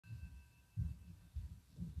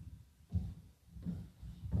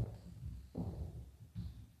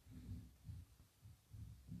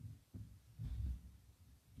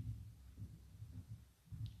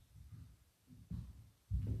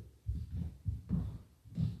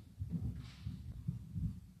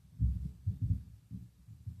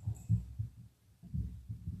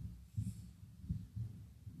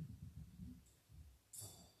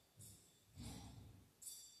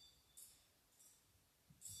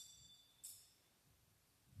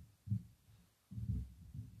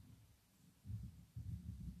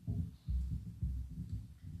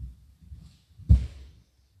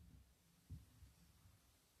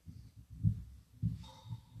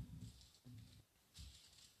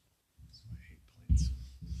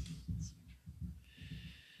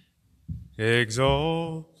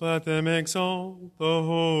Exalt, let them exalt the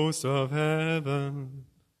host of heaven.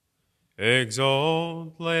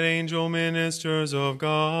 Exalt, let angel ministers of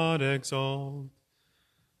God exalt.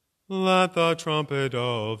 Let the trumpet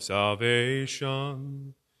of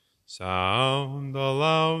salvation sound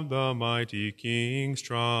aloud, the mighty King's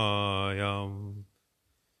triumph.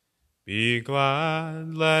 Be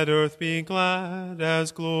glad, let earth be glad,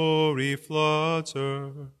 as glory floods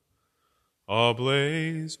her,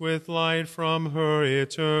 ablaze with light from her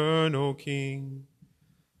eternal King.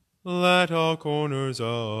 Let all corners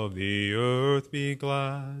of the earth be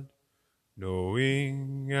glad,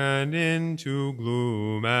 knowing an end to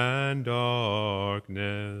gloom and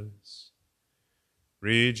darkness.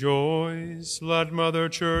 Rejoice, let Mother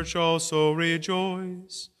Church also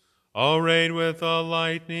rejoice, arrayed with the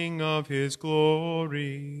lightning of his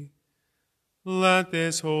glory. Let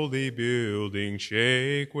this holy building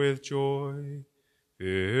shake with joy,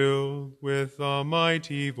 filled with the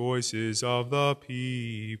mighty voices of the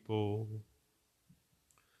people.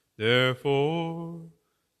 Therefore,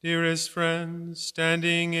 dearest friends,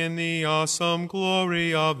 standing in the awesome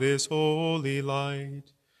glory of this holy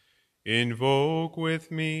light, invoke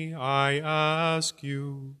with me, I ask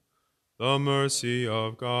you, the mercy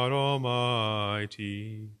of God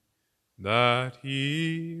Almighty, that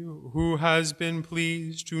he who has been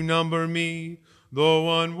pleased to number me,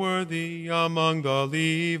 though unworthy, among the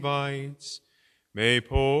Levites, may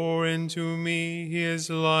pour into me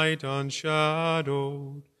his light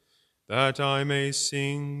unshadowed, that I may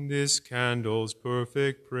sing this candle's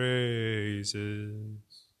perfect praises.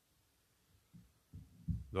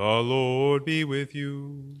 The Lord be with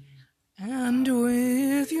you. And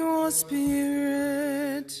with your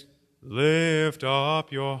spirit. Lift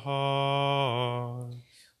up your heart.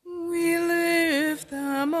 We lift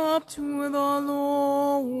them up to the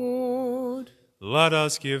Lord. Let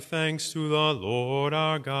us give thanks to the Lord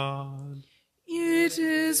our God. It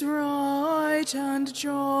is right and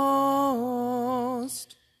just.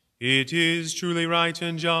 It is truly right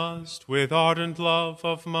and just, with ardent love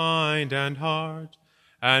of mind and heart,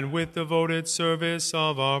 and with devoted service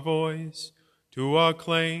of our voice, to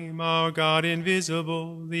acclaim our God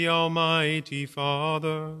invisible, the Almighty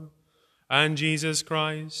Father, and Jesus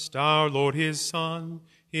Christ, our Lord, his Son,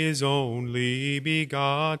 his only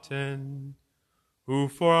begotten, who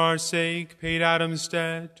for our sake paid Adam's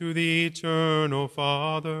debt to the eternal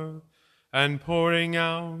Father, and pouring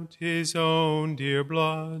out his own dear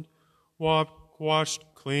blood, wiped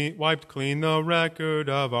clean the record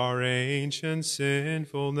of our ancient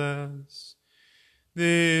sinfulness.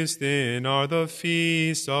 This then are the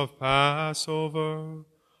feasts of Passover,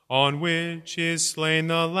 on which is slain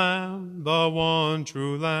the Lamb, the one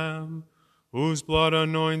true Lamb, whose blood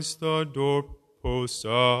anoints the doorposts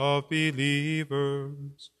of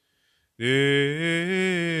believers.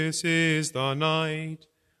 This is the night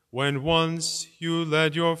when once you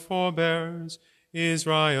led your forebears,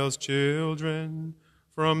 Israel's children,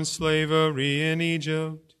 from slavery in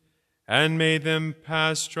Egypt, and made them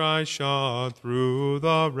pass dry shod through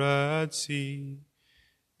the Red Sea.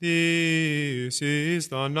 This is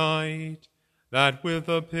the night that with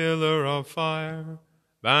a pillar of fire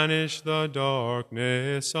banished the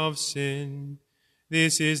darkness of sin.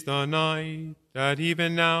 This is the night that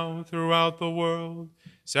even now throughout the world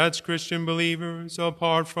sets Christian believers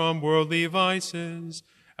apart from worldly vices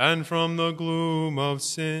and from the gloom of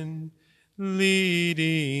sin,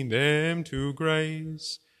 leading them to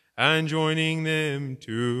grace and joining them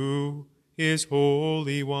to his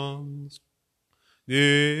holy ones.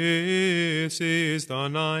 This is the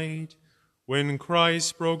night when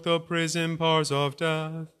Christ broke the prison bars of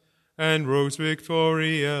death and rose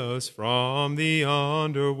victorious from the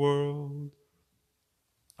underworld.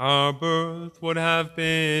 Our birth would have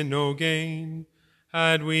been no gain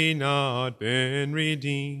had we not been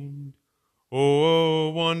redeemed. O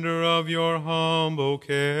wonder of your humble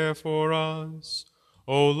care for us,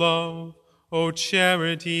 O love, O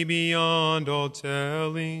charity beyond all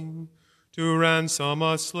telling, to ransom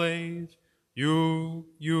a slave,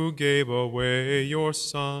 you gave away your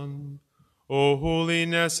Son. O holy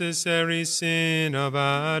necessary sin of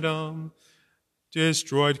Adam,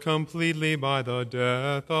 destroyed completely by the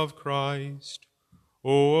death of Christ.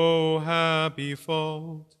 O happy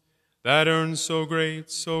fault that earns so great,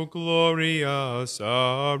 so glorious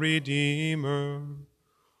a Redeemer.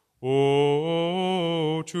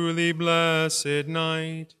 O truly blessed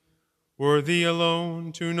night, worthy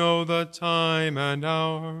alone to know the time and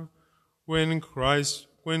hour when Christ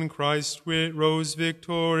rose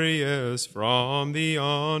victorious from the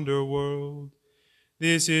underworld.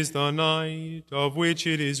 This is the night of which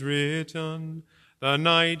it is written The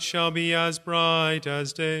night shall be as bright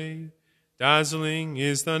as day. Dazzling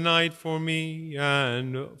is the night for me,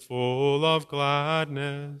 and full of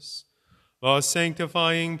gladness. The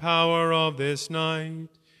sanctifying power of this night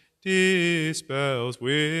dispels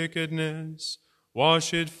wickedness,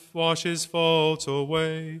 washes faults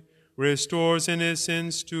away, restores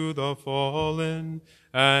innocence to the fallen,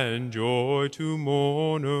 and joy to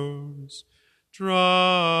mourners,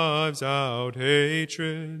 drives out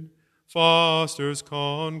hatred, fosters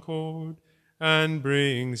concord, and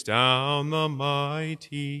brings down the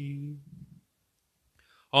mighty.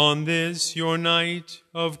 On this your night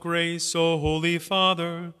of grace, O Holy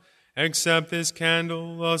Father, accept this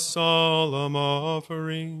candle, a solemn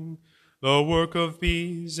offering, the work of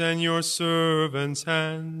these and your servants'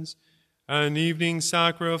 hands, an evening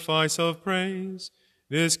sacrifice of praise,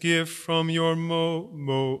 this gift from your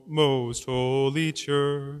most holy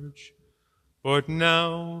church. But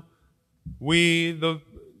now we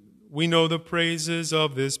know the praises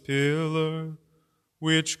of this pillar,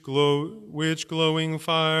 which glowing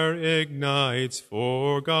fire ignites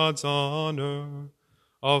for God's honor,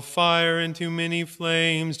 a fire into many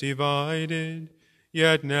flames divided,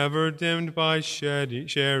 yet never dimmed by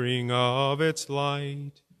sharing of its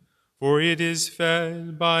light. For it is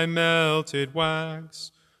fed by melted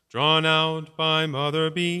wax, drawn out by mother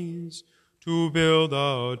bees, to build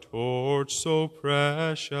a torch so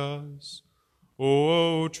precious.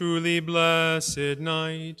 O truly blessed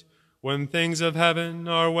night, when things of heaven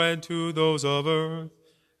are wed to those of earth,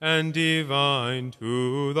 and divine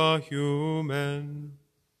to the human.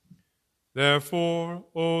 Therefore,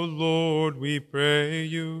 O Lord, we pray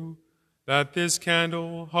you, that this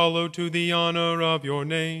candle, hallowed to the honor of your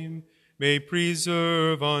name, may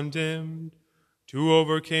preserve undimmed, to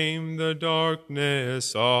overcome the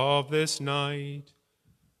darkness of this night.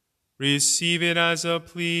 Receive it as a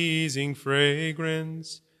pleasing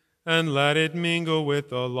fragrance, and let it mingle with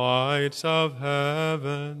the lights of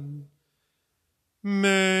heaven.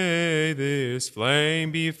 May this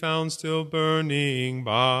flame be found still burning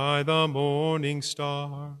by the morning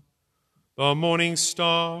star, the morning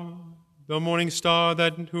star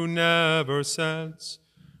that who never sets,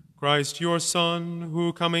 Christ your Son,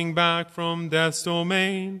 who coming back from death's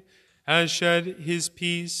domain, has shed his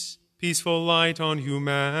peaceful light on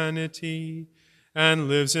humanity, and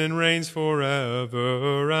lives and reigns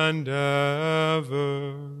forever and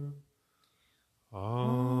ever.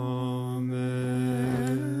 Amen.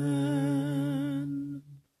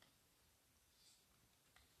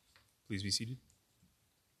 Please be seated.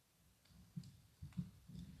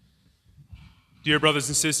 Dear brothers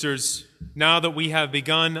and sisters, now that we have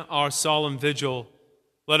begun our solemn vigil,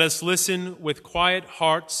 let us listen with quiet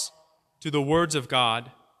hearts to the words of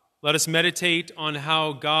God. Let us meditate on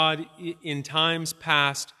how God in times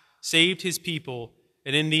past saved his people,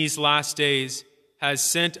 and in these last days has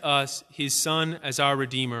sent us his Son as our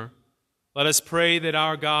Redeemer. Let us pray that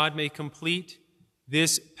our God may complete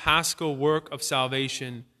this paschal work of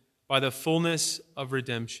salvation by the fullness of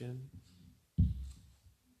redemption.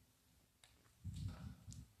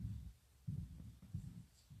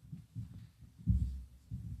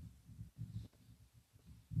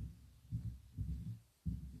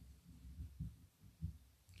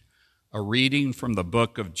 A reading from the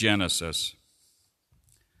book of Genesis.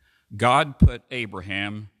 God put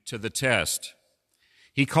Abraham to the test.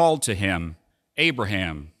 He called to him,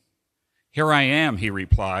 "Abraham." "Here I am," he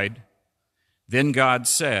replied. Then God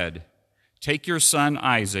said, "Take your son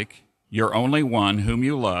Isaac, your only one whom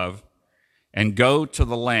you love, and go to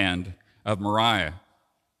the land of Moriah.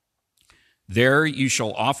 There you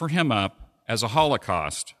shall offer him up as a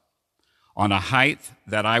holocaust on a height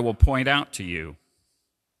that I will point out to you."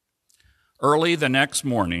 Early the next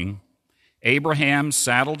morning, Abraham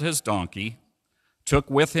saddled his donkey, took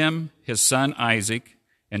with him his son Isaac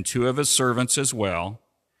and two of his servants as well,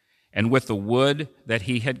 and with the wood that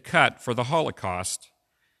he had cut for the holocaust,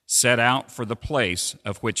 set out for the place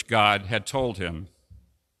of which God had told him.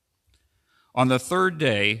 On the third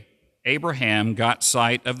day, Abraham got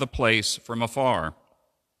sight of the place from afar.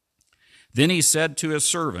 Then he said to his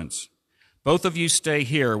servants, "Both of you stay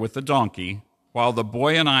here with the donkey, while the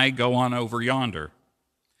boy and I go on over yonder.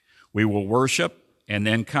 We will worship and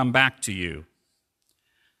then come back to you."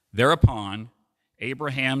 Thereupon,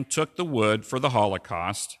 Abraham took the wood for the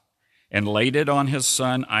holocaust and laid it on his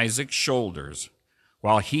son Isaac's shoulders,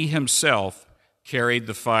 while he himself carried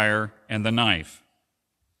the fire and the knife.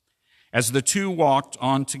 As the two walked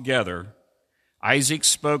on together, Isaac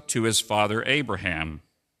spoke to his father Abraham.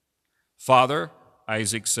 "Father,"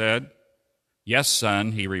 Isaac said. "Yes,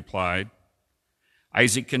 son," he replied.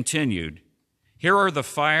 Isaac continued, "Here are the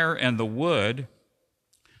fire and the wood,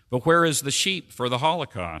 But where is the sheep for the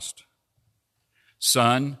holocaust?"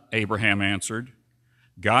 "Son," Abraham answered,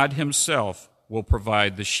 "God himself will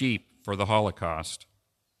provide the sheep for the holocaust."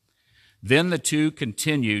 Then the two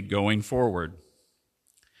continued going forward.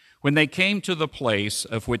 When they came to the place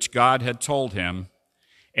of which God had told him,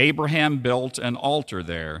 Abraham built an altar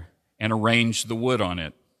there and arranged the wood on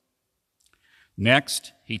it.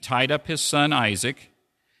 Next, he tied up his son Isaac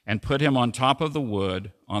and put him on top of the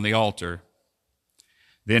wood on the altar.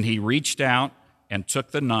 Then he reached out and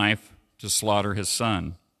took the knife to slaughter his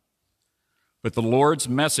son. But the Lord's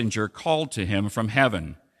messenger called to him from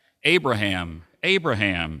heaven, "Abraham,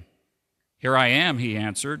 Abraham." "Here I am," he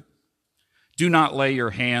answered. "Do not lay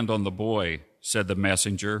your hand on the boy," said the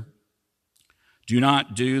messenger. "Do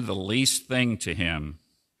not do the least thing to him.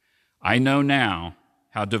 I know now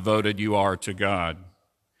how devoted you are to God,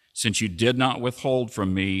 since you did not withhold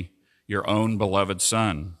from me your own beloved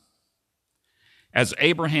son." As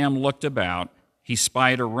Abraham looked about, he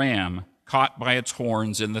spied a ram caught by its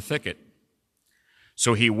horns in the thicket.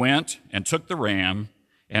 So he went and took the ram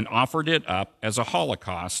and offered it up as a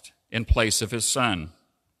holocaust in place of his son.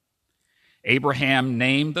 Abraham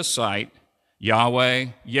named the site Yahweh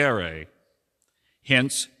Yireh.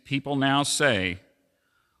 Hence, people now say,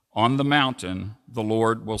 "On the mountain the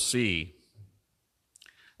Lord will see."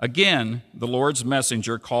 Again, the Lord's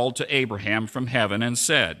messenger called to Abraham from heaven and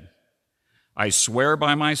said, "I swear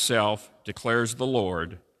by myself, declares the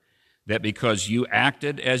Lord, that because you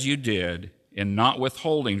acted as you did in not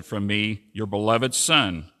withholding from me your beloved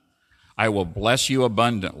son, I will bless you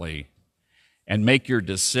abundantly and make your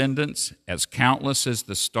descendants as countless as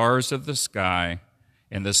the stars of the sky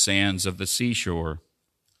and the sands of the seashore.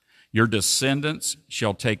 Your descendants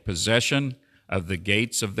shall take possession of the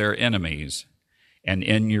gates of their enemies, and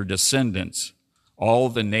in your descendants all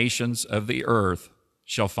the nations of the earth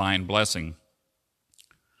shall find blessing.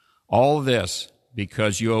 All this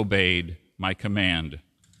because you obeyed my command."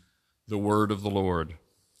 The word of the Lord.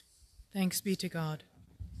 Thanks be to God.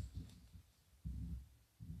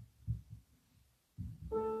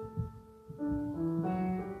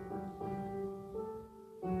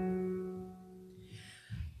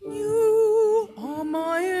 You are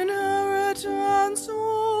my inheritance,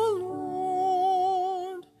 O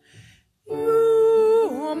Lord. You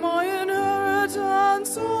are my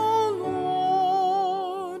inheritance, O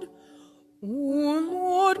Lord. O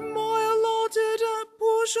Lord, my allotted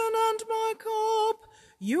portion and my cup,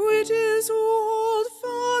 you it is who hold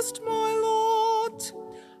fast my lot.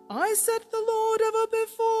 I set the Lord ever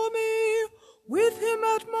before me, with him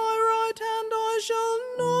at my right hand I shall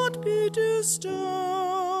not be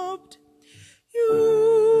disturbed.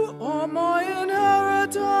 You are my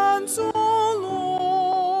inheritance, O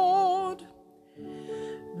Lord.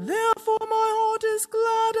 Therefore my heart is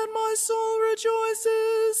glad and my soul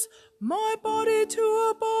rejoices. My body too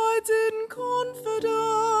abides in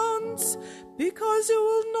confidence, because you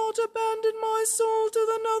will not abandon my soul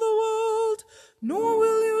to another world, nor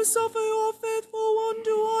will you suffer your faithful one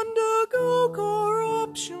to undergo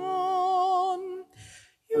corruption.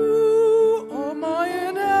 You are my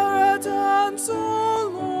inheritance, O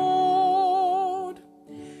Lord.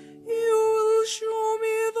 You will show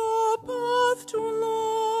me the path to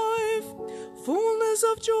life, fullness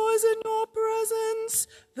of joys in your presence,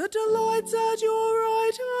 the delights at your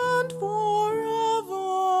right hand forever.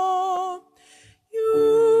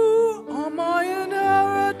 You are my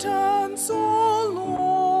inheritance, O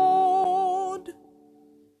Lord.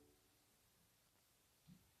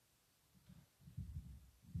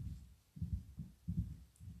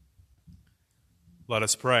 Let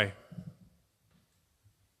us pray.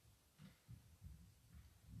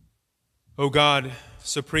 O God,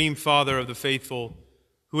 Supreme Father of the faithful,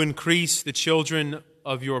 who increase the children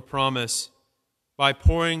of your promise by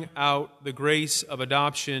pouring out the grace of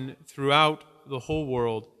adoption throughout the whole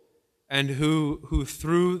world, and who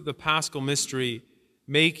through the Paschal mystery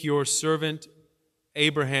make your servant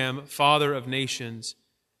Abraham father of nations,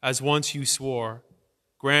 as once you swore,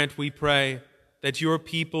 grant, we pray, that your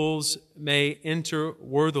peoples may enter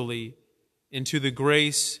worthily into the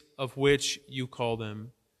grace of which you call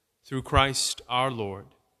them. Through Christ our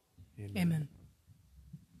Lord. Amen. Amen.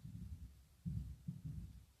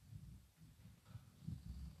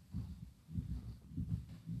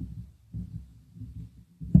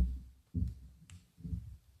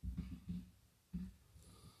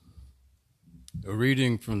 A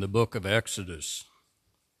reading from the book of Exodus.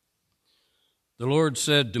 The Lord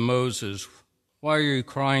said to Moses, "Why are you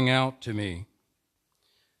crying out to me?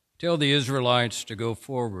 Tell the Israelites to go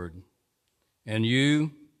forward, and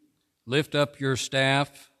you lift up your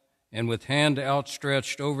staff, and with hand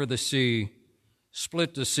outstretched over the sea,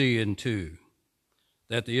 split the sea in two,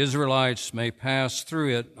 that the Israelites may pass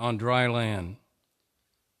through it on dry land.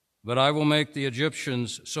 But I will make the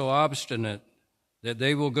Egyptians so obstinate that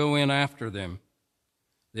they will go in after them.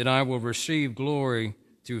 Then I will receive glory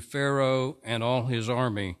through Pharaoh and all his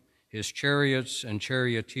army, his chariots and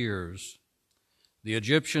charioteers. The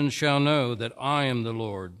Egyptians shall know that I am the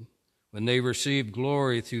Lord, when they receive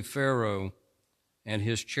glory through Pharaoh and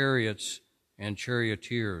his chariots and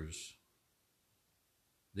charioteers.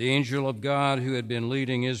 The angel of God who had been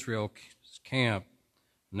leading Israel's camp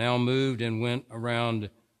now moved and went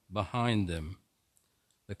around behind them.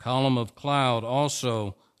 The column of cloud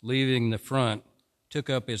also, leaving the front, took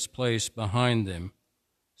up its place behind them,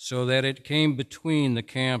 so that it came between the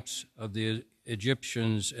camps of the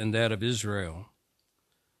Egyptians and that of Israel.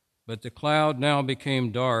 But the cloud now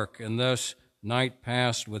became dark, and thus night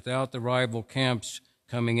passed without the rival camps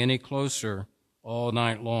coming any closer all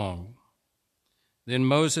night long. Then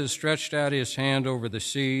Moses stretched out his hand over the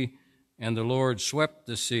sea, and the Lord swept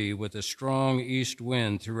the sea with a strong east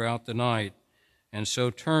wind throughout the night, and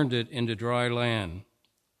so turned it into dry land.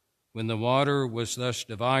 When the water was thus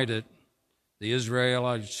divided, the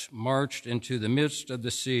Israelites marched into the midst of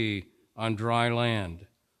the sea on dry land,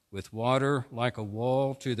 with water like a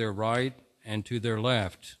wall to their right and to their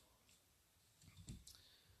left.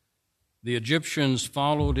 The Egyptians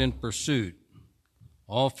followed in pursuit.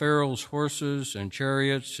 All Pharaoh's horses and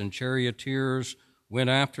chariots and charioteers went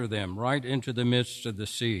after them right into the midst of the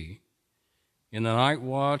sea. In the night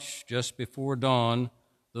watch, just before dawn,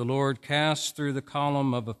 the Lord cast through the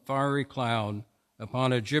column of a fiery cloud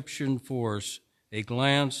upon Egyptian force a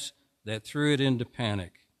glance that threw it into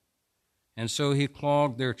panic. And so he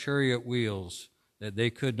clogged their chariot wheels that they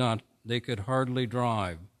could hardly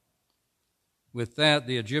drive. With that,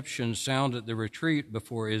 the Egyptians sounded the retreat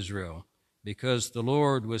before Israel, because the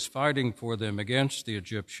Lord was fighting for them against the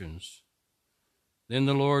Egyptians. Then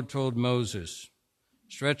the Lord told Moses,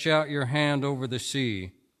 "Stretch out your hand over the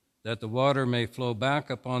sea, that the water may flow back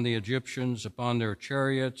upon the Egyptians, upon their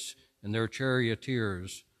chariots and their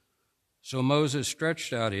charioteers." So Moses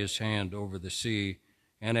stretched out his hand over the sea,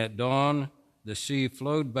 and at dawn the sea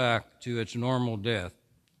flowed back to its normal depth.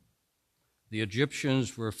 The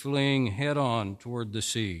Egyptians were fleeing head-on toward the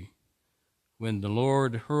sea, when the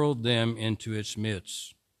Lord hurled them into its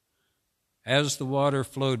midst. As the water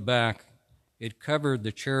flowed back, it covered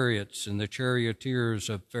the chariots and the charioteers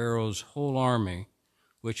of Pharaoh's whole army,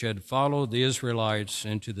 which had followed the Israelites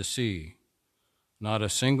into the sea. Not a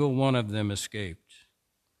single one of them escaped.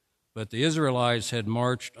 But the Israelites had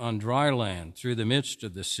marched on dry land through the midst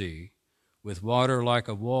of the sea, with water like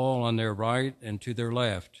a wall on their right and to their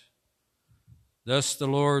left. Thus the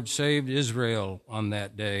Lord saved Israel on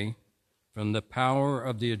that day from the power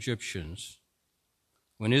of the Egyptians.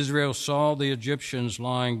 When Israel saw the Egyptians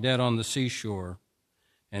lying dead on the seashore,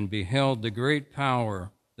 and beheld the great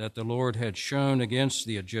power that the Lord had shown against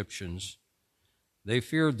the Egyptians, they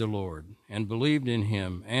feared the Lord and believed in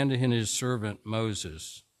him and in his servant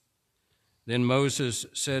Moses. Then Moses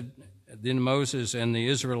and the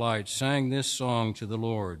Israelites sang this song to the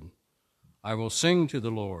Lord: "I will sing to the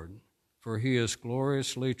Lord, for he is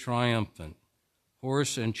gloriously triumphant.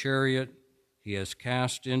 Horse and chariot he has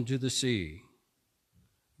cast into the sea."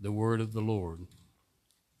 The word of the Lord.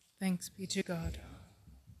 Thanks be to God.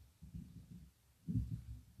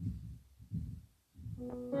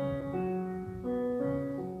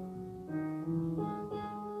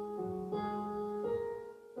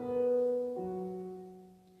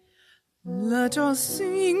 Let us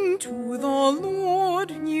sing to the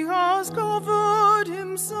Lord. He has covered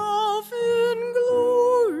himself in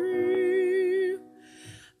glory.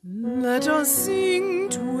 Let us sing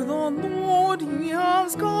to the Lord. He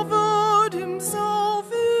has covered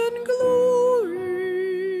himself in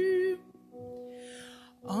glory.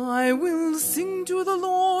 I will sing to the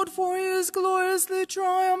Lord, for he is gloriously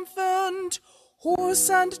triumphant. Horse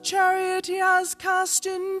and chariot he has cast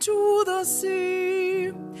into the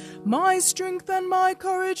sea. My strength and my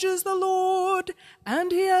courage is the Lord,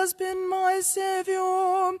 and he has been my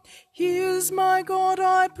Savior. He is my God,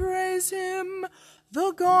 I praise him.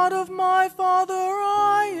 The God of my father,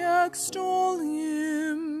 I extol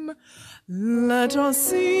him. Let us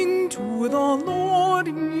sing to the Lord.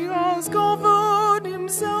 He has covered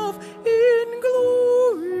himself in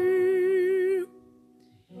glory.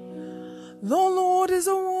 The Lord is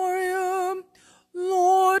a warrior,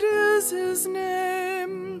 Lord is his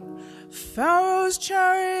name. Pharaoh's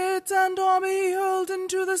chariots and army he hurled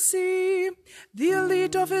into the sea. The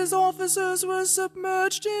elite of his officers were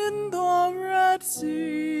submerged in the Red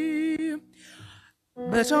Sea.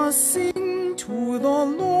 Let us sing to the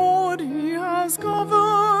Lord. Lord, he has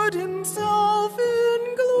covered himself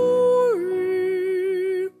in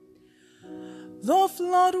glory. The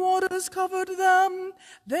flood waters covered them,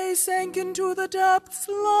 they sank into the depths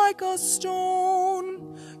like a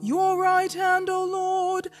stone. Your right hand, O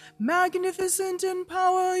Lord, magnificent in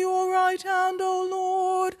power, your right hand, O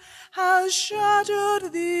Lord, has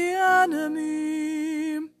shattered the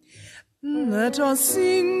enemy. Let us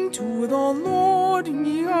sing to the Lord,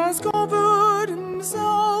 he has covered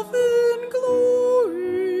himself in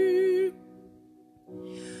glory.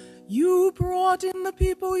 You brought in the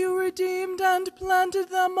people you redeemed and planted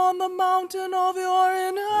them on the mountain of your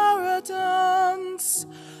inheritance,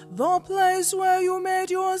 the place where you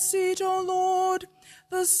made your seat, O Lord,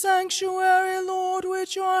 the sanctuary, Lord,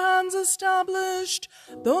 which your hands established.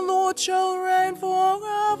 The Lord shall reign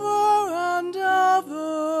forever and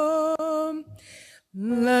ever.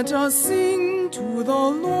 Let us sing to the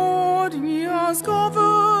Lord, he has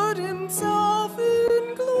covered himself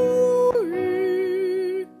in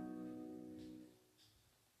glory.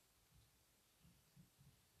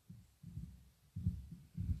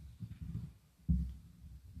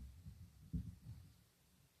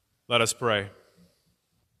 Let us pray.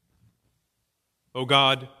 O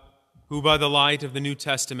God, who by the light of the New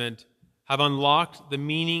Testament have unlocked the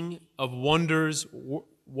meaning of wonders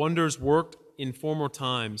worked in former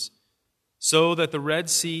times, so that the Red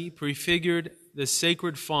Sea prefigured the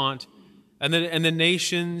sacred font, and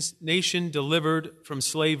the nation delivered from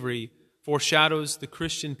slavery foreshadows the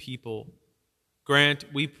Christian people. Grant,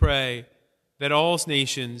 we pray, that all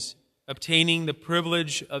nations, obtaining the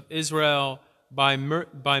privilege of Israel by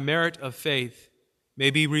merit of faith,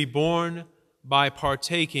 may be reborn by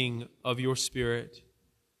partaking of your Spirit.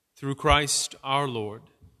 Through Christ our Lord.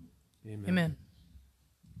 Amen. Amen.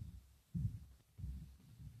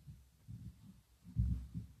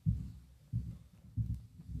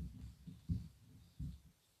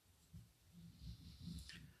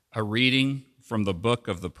 A reading from the book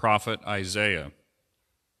of the prophet Isaiah.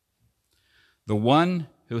 The one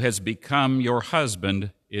who has become your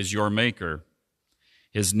husband is your maker.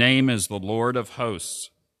 His name is the Lord of hosts.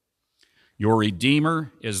 Your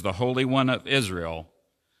Redeemer is the Holy One of Israel,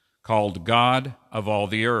 called God of all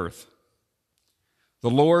the earth. The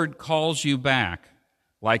Lord calls you back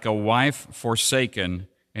like a wife forsaken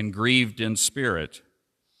and grieved in spirit,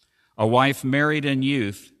 a wife married in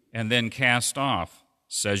youth and then cast off,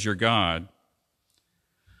 says your God.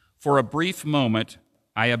 For a brief moment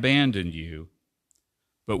I abandoned you,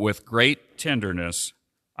 but with great tenderness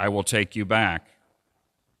I will take you back.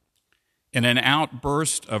 In an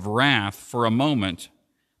outburst of wrath for a moment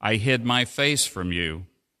I hid my face from you,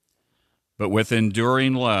 but with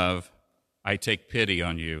enduring love I take pity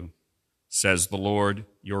on you, says the Lord,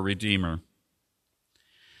 your Redeemer.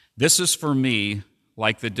 This is for me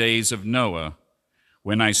like the days of Noah,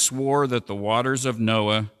 when I swore that the waters of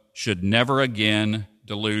Noah should never again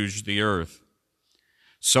deluge the earth.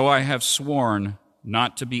 So I have sworn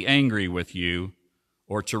not to be angry with you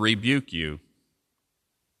or to rebuke you.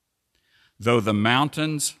 Though the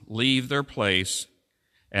mountains leave their place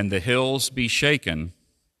and the hills be shaken,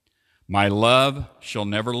 my love shall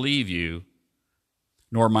never leave you,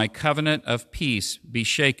 nor my covenant of peace be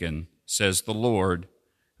shaken, says the Lord,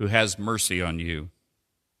 who has mercy on you.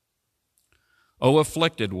 O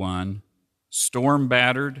afflicted one,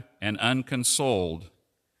 storm-battered and unconsoled,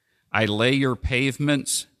 I lay your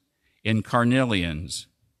pavements in carnelians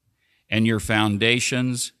and your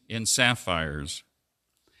foundations in sapphires.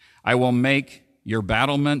 I will make your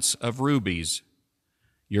battlements of rubies,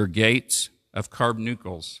 your gates of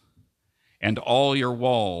carbuncles, and all your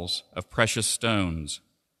walls of precious stones.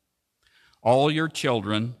 All your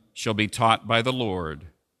children shall be taught by the Lord,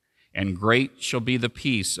 and great shall be the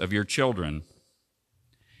peace of your children.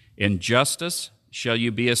 In justice shall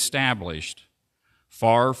you be established,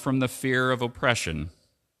 far from the fear of oppression,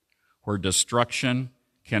 where destruction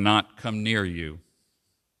cannot come near you.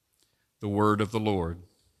 The word of the Lord.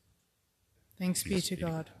 Thanks be to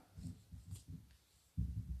God.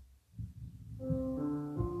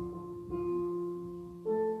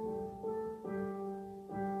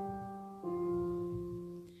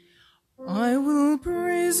 I will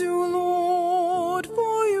praise you, Lord,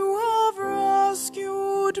 for you have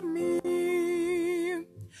rescued me.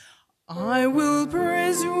 I will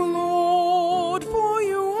praise you, Lord, for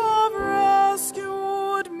you have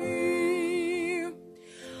rescued me.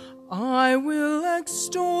 I will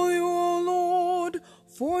extol you, O Lord,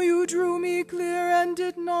 for you drew me clear and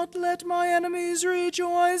did not let my enemies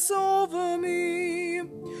rejoice over me.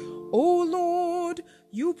 O Lord,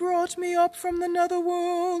 You brought me up from the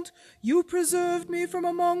netherworld. You preserved me from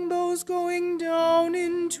among those going down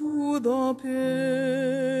into the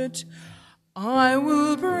pit. I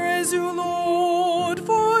will praise you, Lord,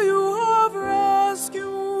 for you have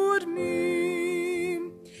rescued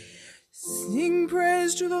me. Sing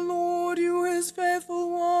praise to the Lord, you his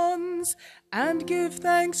faithful ones, and give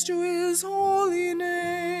thanks to his holy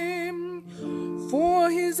name. For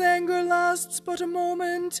his anger lasts but a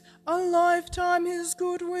moment, a lifetime his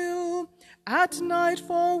goodwill. At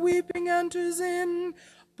nightfall weeping enters in,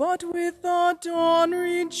 but with the dawn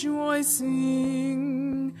rejoicing.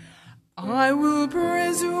 I will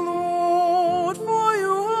praise you, Lord, for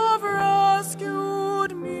you have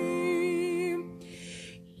rescued me.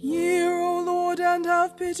 Hear, O Lord, and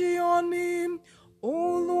have pity on me.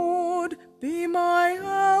 O Lord, be my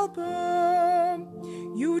helper.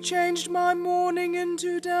 You changed my mourning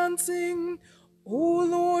into dancing. O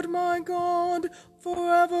Lord my God,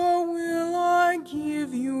 forever will I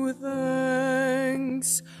give you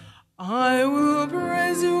thanks. I will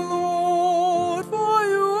praise you, Lord, for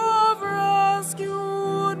you have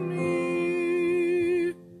rescued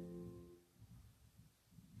me.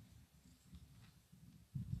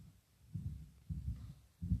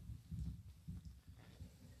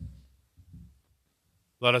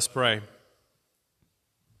 Let us pray.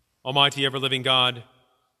 Almighty ever-living God,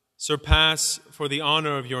 surpass for the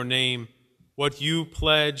honor of your name what you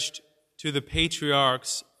pledged to the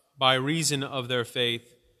patriarchs by reason of their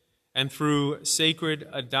faith, and through sacred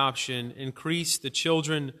adoption increase the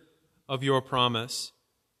children of your promise,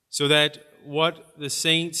 so that what the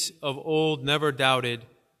saints of old never doubted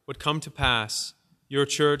would come to pass, your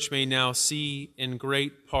church may now see in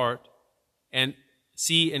great part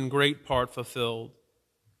fulfilled.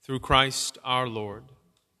 Through Christ our Lord.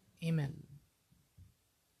 Amen.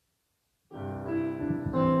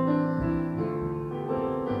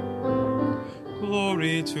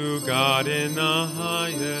 Glory to God in the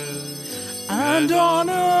highest, And on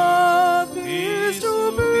earth peace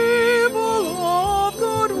to people of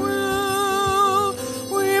good will.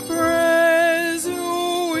 We praise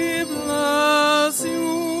you, we bless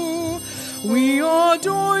you, we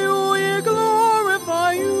adore you, we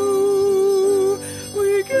glorify you.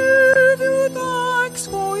 We give you thanks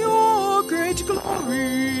for your great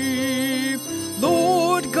glory,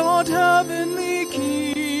 Lord God, heavenly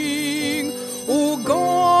King, O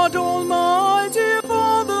God, Almighty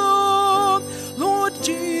Father, Lord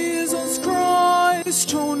Jesus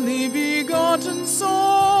Christ, only begotten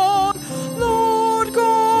Son, Lord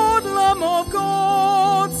God, Lamb of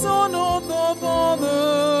God, Son of the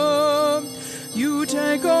Father. You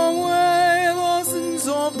take away the sins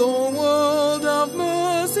of the world, have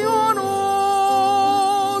mercy on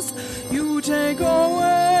us. You take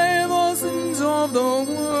away the sins of the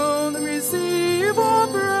world, receive our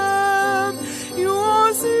prayer. You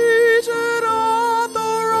are seated at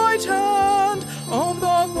the right hand of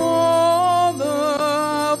the Father.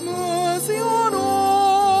 Have mercy on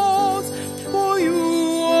us, for you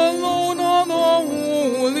alone are the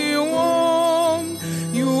Holy One.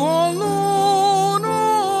 You alone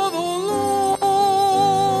are the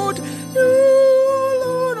Lord. You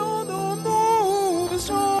alone are the Most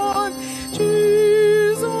High.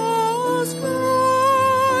 Jesus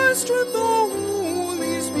Christ with the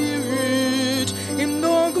Holy Spirit, in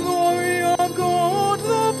the glory of God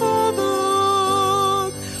the Father.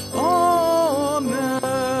 Amen.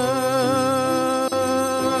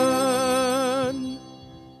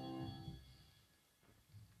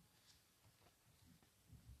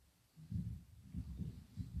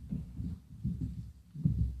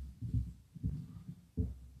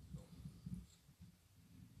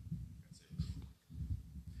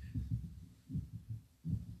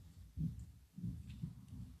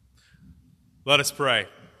 Let us pray.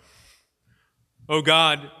 O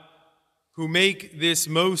God, who make this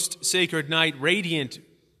most sacred night radiant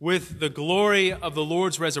with the glory of the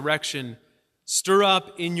Lord's resurrection, stir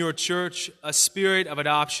up in your church a spirit of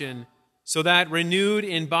adoption, so that, renewed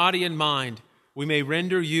in body and mind, we may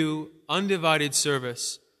render you undivided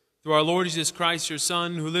service. Through our Lord Jesus Christ, your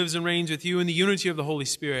Son, who lives and reigns with you in the unity of the Holy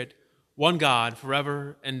Spirit, one God,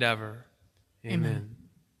 forever and ever. Amen.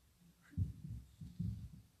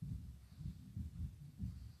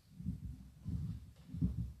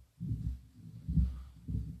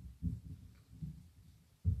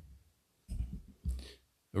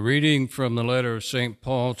 A reading from the letter of St.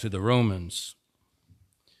 Paul to the Romans.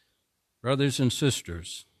 Brothers and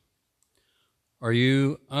sisters, are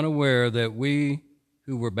you unaware that we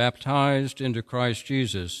who were baptized into Christ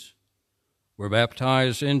Jesus were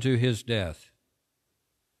baptized into his death?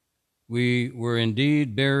 We were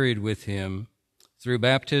indeed buried with him through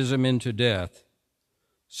baptism into death,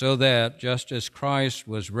 so that, just as Christ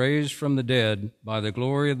was raised from the dead by the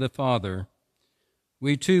glory of the Father,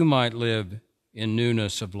 we too might live in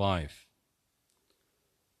newness of life.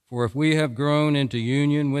 For if we have grown into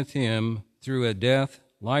union with him through a death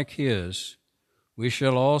like his, we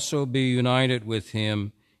shall also be united with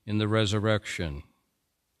him in the resurrection.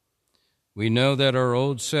 We know that our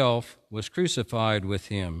old self was crucified with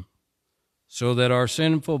him, so that our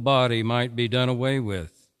sinful body might be done away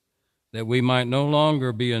with, that we might no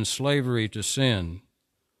longer be in slavery to sin.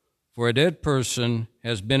 For a dead person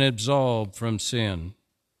has been absolved from sin.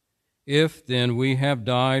 If, then, we have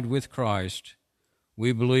died with Christ,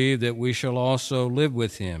 we believe that we shall also live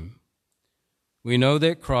with him. We know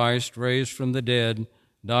that Christ, raised from the dead,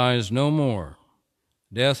 dies no more.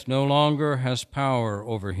 Death no longer has power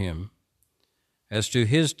over him. As to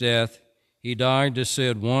his death, he died to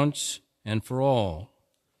sin once and for all.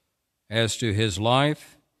 As to his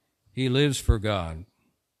life, he lives for God.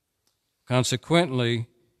 Consequently,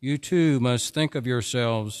 you too must think of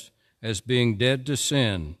yourselves as being dead to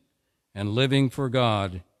sin and living for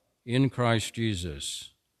God in Christ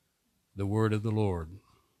Jesus. The word of the Lord.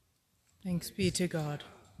 Thanks be to God.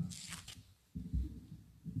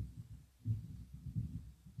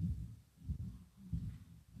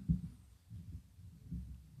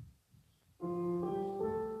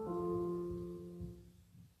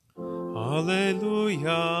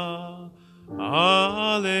 Alleluia,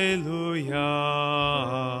 alleluia,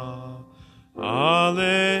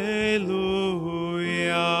 alleluia.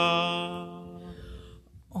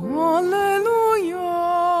 Alleluia,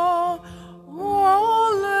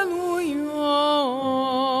 alleluia,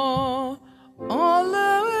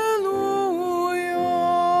 alleluia.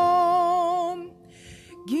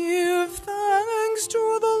 Give thanks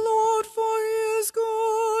to the Lord, for he is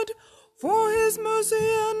good, for his mercy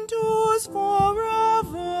endures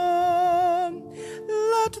forever.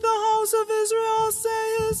 Let the house of Israel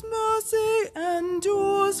say his mercy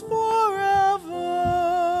endures forever.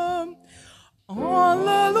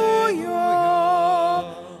 Alleluia,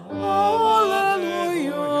 alleluia,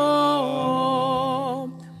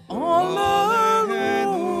 alleluia.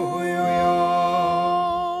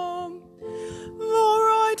 The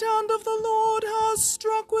right hand of the Lord has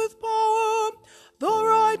struck with power. The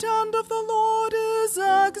right hand of the Lord is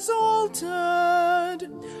exalted.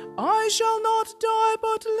 I shall not die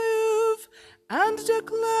but live and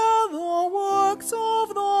declare the works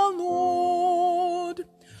of the Lord.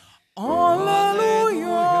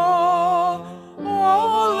 Alleluia,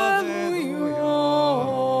 alleluia,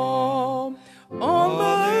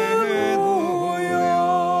 alleluia.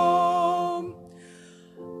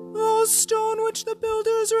 The stone which the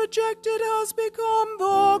builders rejected has become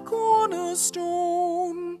the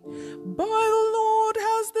cornerstone. By the Lord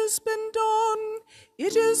has this been done.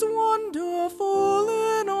 It is wonderful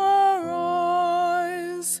in our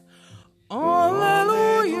eyes.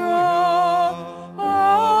 Alleluia,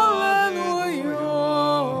 alleluia,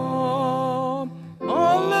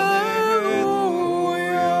 alleluia.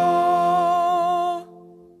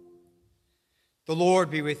 The Lord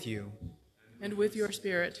be with you. And with your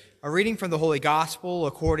spirit. A reading from the Holy Gospel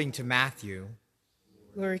according to Matthew.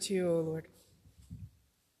 Glory to you, O Lord.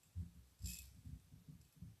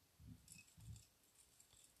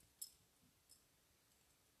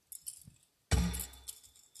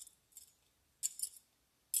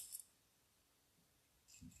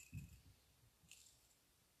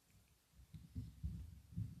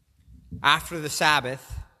 After the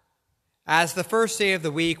Sabbath, as the first day of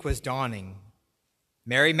the week was dawning,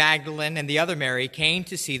 Mary Magdalene and the other Mary came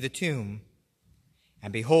to see the tomb.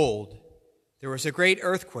 And behold, there was a great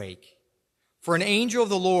earthquake, for an angel of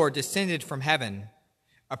the Lord descended from heaven,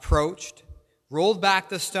 approached, rolled back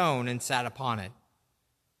the stone, and sat upon it.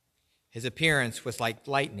 His appearance was like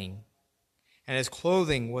lightning, and his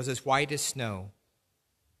clothing was as white as snow.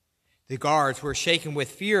 The guards were shaken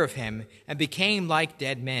with fear of him and became like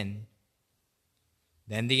dead men.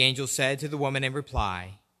 Then the angel said to the woman in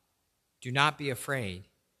reply, "Do not be afraid.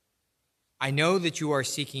 I know that you are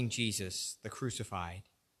seeking Jesus, the crucified.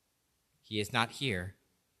 He is not here,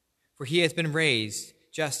 for he has been raised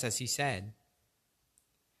just as he said.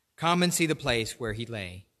 Come and see the place where he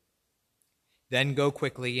lay. Then go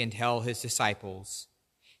quickly and tell his disciples,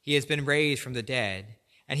 he has been raised from the dead,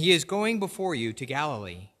 and he is going before you to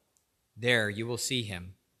Galilee. There you will see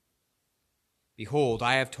him. Behold,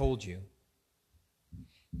 I have told you."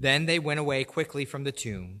 Then they went away quickly from the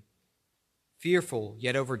tomb, fearful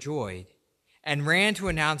yet overjoyed, and ran to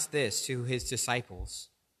announce this to his disciples.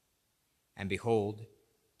 And behold,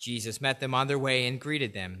 Jesus met them on their way and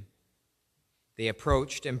greeted them. They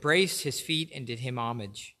approached, embraced his feet, and did him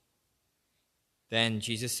homage. Then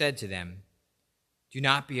Jesus said to them, "Do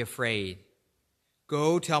not be afraid.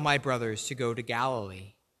 Go tell my brothers to go to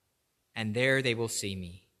Galilee, and there they will see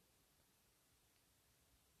me."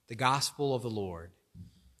 The Gospel of the Lord.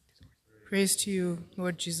 Praise to you,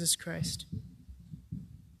 Lord Jesus Christ.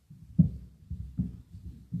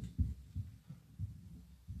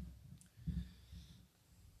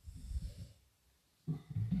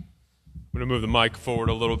 I'm going to move the mic forward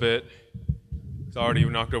a little bit. It's already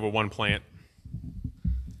knocked over one plant.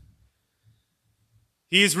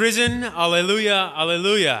 He is risen. Alleluia,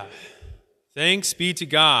 alleluia. Thanks be to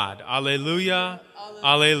God. Alleluia,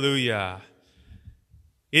 alleluia.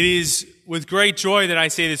 It is with great joy that I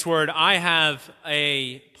say this word. I have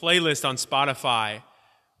a playlist on Spotify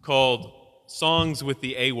called Songs with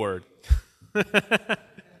the A Word.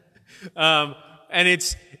 And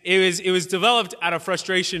it was developed out of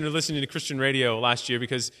frustration of listening to Christian radio last year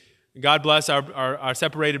because God bless our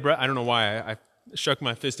separated I don't know why I shook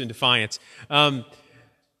my fist in defiance.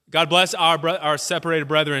 God bless our separated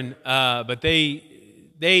brethren, but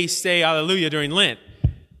they say hallelujah during Lent.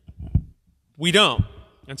 We don't.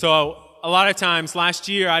 And so a lot of times last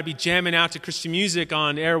year I'd be jamming out to Christian music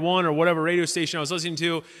on Air 1 or whatever radio station I was listening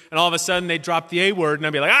to, and all of a sudden they'd drop the A word and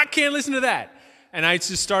I'd be like, I can't listen to that. And I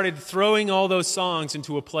just started throwing all those songs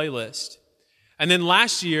into a playlist. And then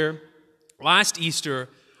last Easter,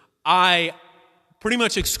 I pretty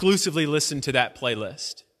much exclusively listened to that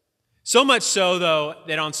playlist. So much so, though,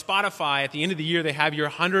 that on Spotify, at the end of the year, they have your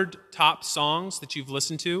 100 top songs that you've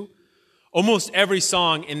listened to. Almost every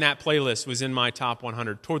song in that playlist was in my top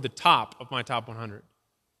 100, toward the top of my top 100.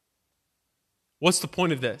 What's the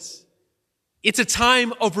point of this? It's a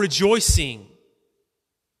time of rejoicing.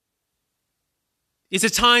 It's a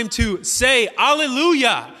time to say,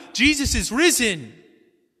 Alleluia, Jesus is risen.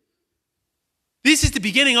 This is the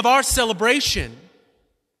beginning of our celebration.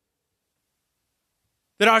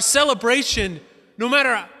 That our celebration, no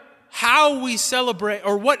matter how we celebrate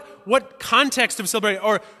or what context of celebrate,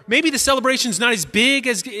 or maybe the celebration's not as big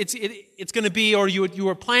as it's going to be, or you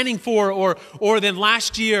were planning for, or than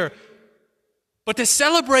last year, but to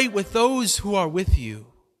celebrate with those who are with you.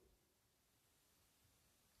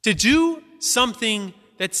 To do something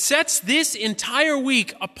that sets this entire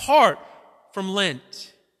week apart from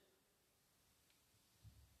Lent.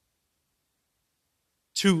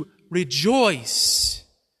 To rejoice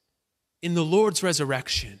in the Lord's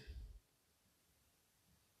resurrection.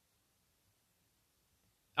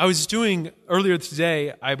 I was doing earlier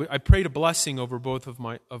today, I prayed a blessing over both of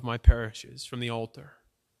my parishes from the altar.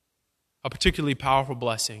 A particularly powerful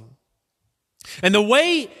blessing. And the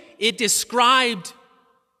way it described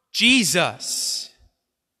Jesus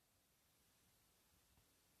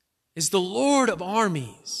is the Lord of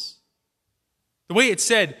armies. The way it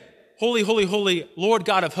said, Holy, holy, holy, Lord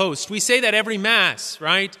God of hosts. We say that every Mass,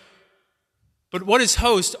 right? But what is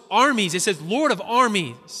host? Armies. It says Lord of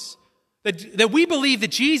armies. That we believe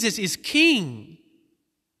that Jesus is King.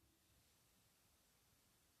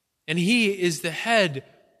 And He is the head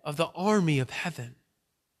of the army of heaven.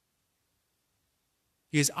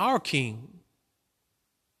 He is our King.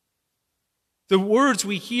 The words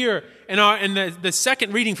we hear in the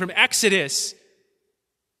second reading from Exodus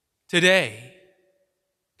today,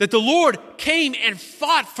 that the Lord came and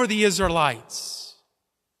fought for the Israelites.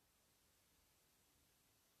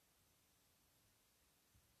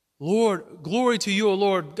 Lord, glory to you, O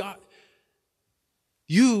Lord God.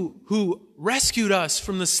 You who rescued us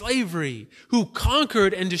from the slavery, who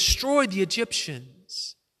conquered and destroyed the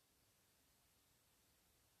Egyptians.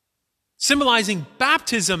 Symbolizing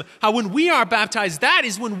baptism, how when we are baptized, that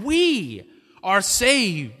is when we are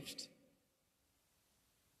saved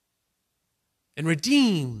and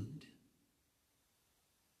redeemed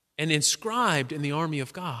and inscribed in the army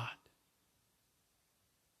of God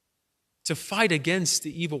to fight against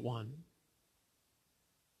the evil one.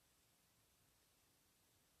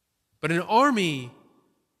 But an army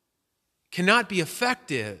cannot be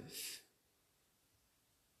effective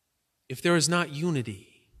if there is not unity.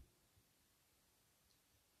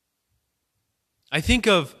 I think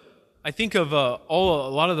of a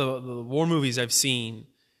lot of the war movies I've seen.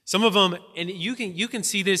 Some of them, and you can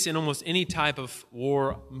see this in almost any type of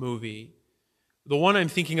war movie. The one I'm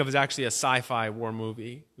thinking of is actually a sci-fi war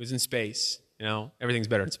movie. It was in space. You know, everything's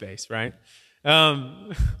better in space, right?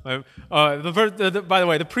 By the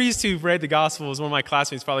way, the priest who read the gospel was one of my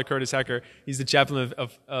classmates, Father Curtis Hecker. He's the chaplain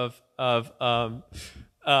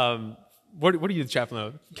what are you the chaplain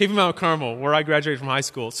of? Cape of Mount Carmel, where I graduated from high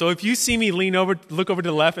school. So if you see me look over to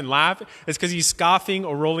the left and laugh, it's because he's scoffing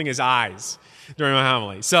or rolling his eyes during my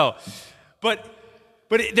homily. So, But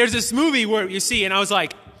there's this movie where you see, and I was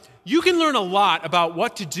like, you can learn a lot about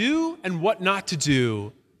what to do and what not to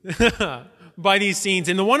do by these scenes.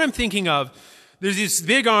 And the one I'm thinking of, there's this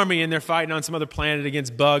big army and they're fighting on some other planet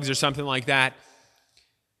against bugs or something like that.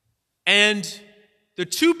 And the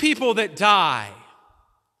two people that die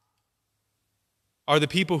are the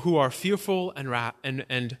people who are fearful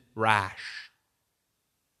and rash.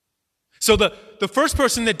 So the first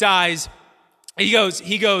person that dies, he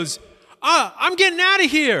goes, I'm getting out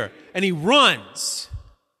of here. And he runs.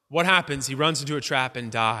 What happens? He runs into a trap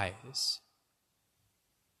and dies.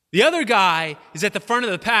 The other guy is at the front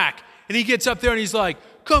of the pack, and he gets up there and he's like,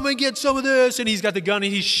 come and get some of this. And he's got the gun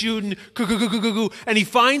and he's shooting, and he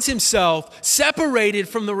finds himself separated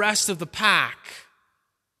from the rest of the pack.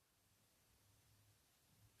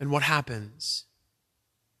 And what happens?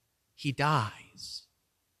 He dies.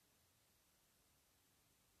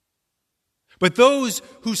 But those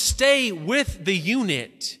who stay with the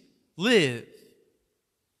unit live.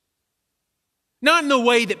 Not in the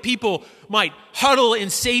way that people might huddle in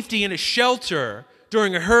safety in a shelter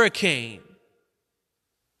during a hurricane,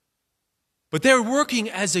 but they're working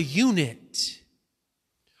as a unit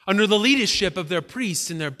under the leadership of their priests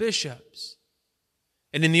and their bishops.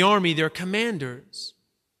 And in the army, they're commanders.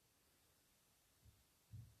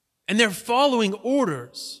 And they're following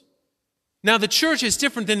orders. Now, the church is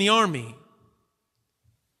different than the army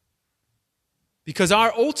because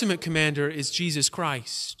our ultimate commander is Jesus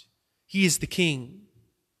Christ. He is the king.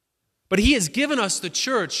 But he has given us the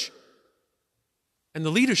church and the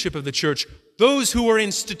leadership of the church, those who were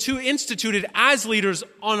instituted as leaders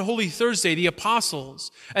on Holy Thursday, the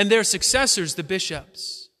apostles, and their successors, the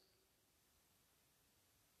bishops.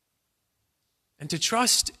 And to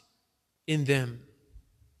trust in them.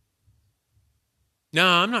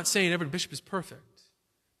 Now, I'm not saying every bishop is perfect.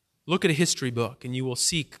 Look at a history book and you will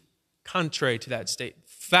see contrary to that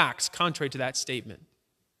facts contrary to that statement.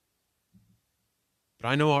 But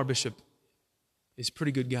I know our bishop is a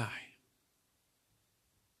pretty good guy.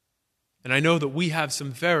 And I know that we have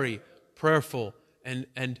some very prayerful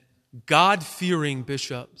and God-fearing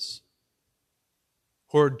bishops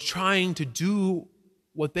who are trying to do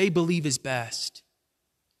what they believe is best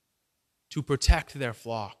to protect their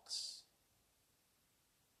flocks.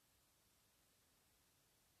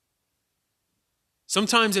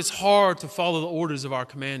 Sometimes it's hard to follow the orders of our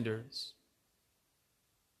commanders.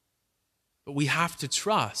 But we have to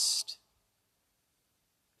trust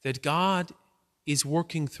that God is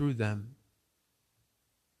working through them.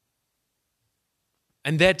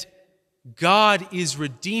 And that God is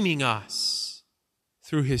redeeming us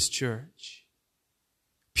through His church,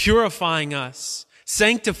 purifying us,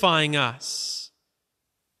 sanctifying us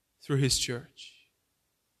through His church.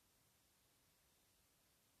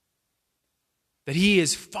 That He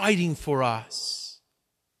is fighting for us.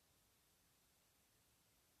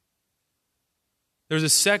 There's a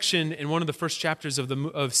section in one of the first chapters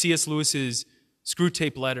of C.S. Lewis's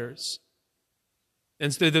Screwtape Letters.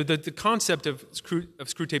 And the concept of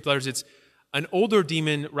Screwtape Letters, it's an older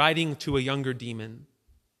demon writing to a younger demon.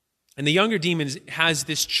 And the younger demon has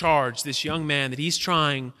this charge, this young man, that he's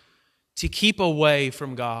trying to keep away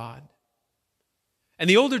from God. And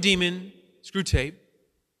the older demon, Screwtape,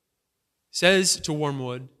 says to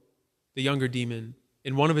Wormwood, the younger demon,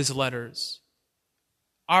 in one of his letters,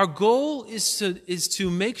 our goal is to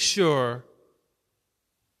make sure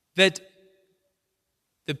that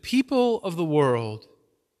the people of the world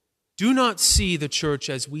do not see the church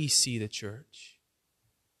as we see the church.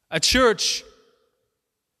 A church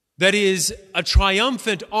that is a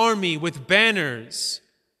triumphant army with banners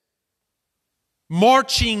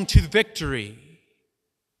marching to victory.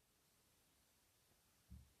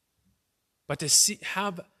 But to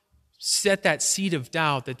set that seed of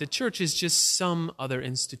doubt that the church is just some other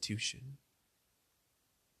institution.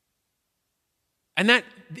 And that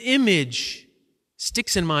image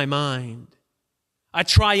sticks in my mind. A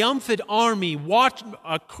triumphant army,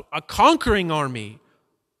 a conquering army,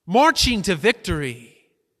 marching to victory.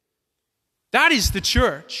 That is the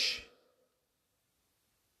church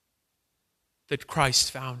that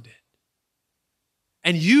Christ founded.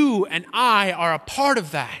 And you and I are a part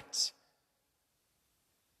of that.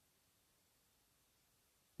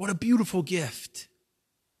 What a beautiful gift.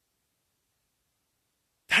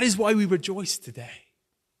 That is why we rejoice today.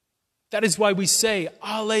 That is why we say,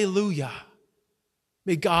 Alleluia.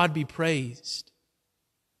 May God be praised.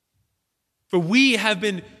 For we have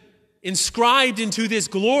been inscribed into this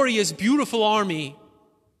glorious, beautiful army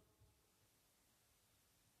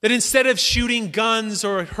that instead of shooting guns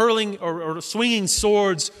or hurling or swinging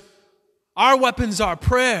swords, our weapons are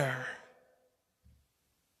prayer.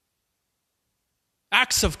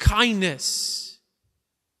 acts of kindness,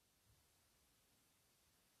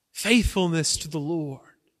 faithfulness to the Lord.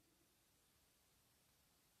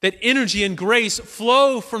 That energy and grace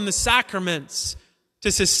flow from the sacraments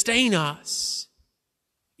to sustain us,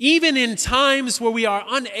 even in times where we are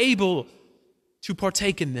unable to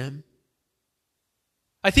partake in them.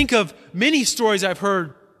 I think of many stories I've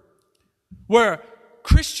heard where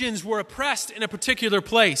Christians were oppressed in a particular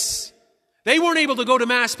place. They weren't able to go to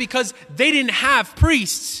Mass because they didn't have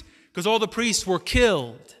priests, because all the priests were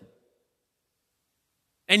killed.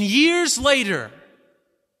 And years later,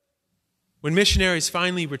 when missionaries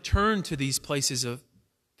finally returned to these places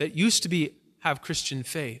that used to have Christian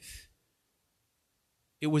faith,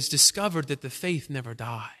 it was discovered that the faith never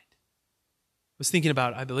died. I was thinking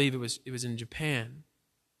about, I believe it was in Japan,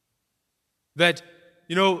 that,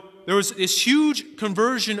 there was this huge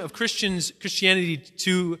conversion of Christianity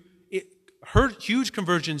huge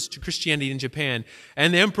conversions to Christianity in Japan,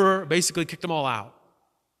 and the emperor basically kicked them all out.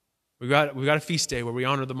 We got a feast day where we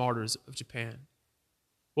honor the martyrs of Japan.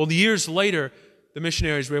 Well, the years later, the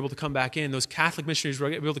missionaries were able to come back in. Those Catholic missionaries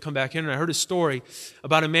were able to come back in, and I heard a story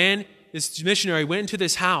about a man. This missionary went into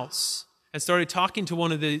this house and started talking to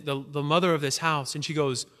one of the mother of this house, and she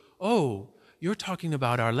goes, "Oh, you're talking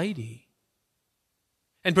about Our Lady,"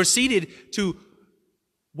 and proceeded to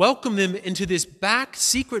welcome them into this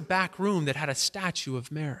secret back room that had a statue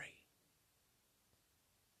of Mary.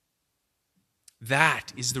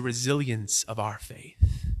 That is the resilience of our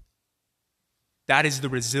faith. That is the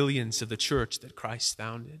resilience of the church that Christ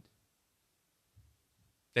founded.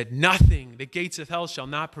 That nothing, the gates of hell shall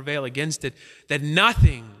not prevail against it. That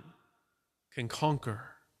nothing can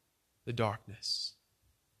conquer the darkness.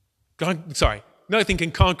 Nothing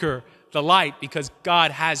can conquer the light because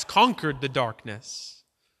God has conquered the darkness.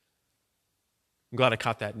 I'm glad I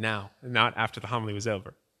caught that now and not after the homily was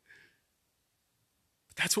over.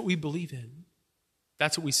 But that's what we believe in.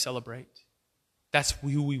 That's what we celebrate. That's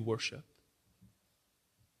who we worship.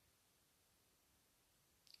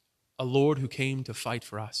 A Lord who came to fight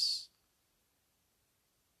for us.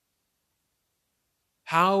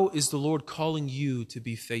 How is the Lord calling you to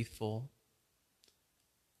be faithful?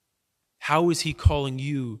 How is He calling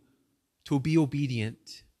you to be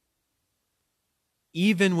obedient?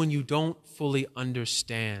 Even when you don't fully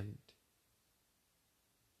understand,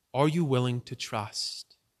 are you willing to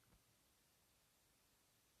trust?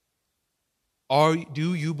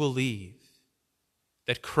 Do you believe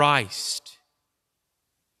that Christ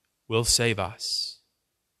will save us?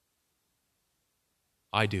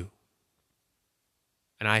 I do.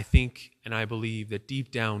 And I think and I believe that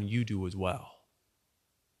deep down you do as well.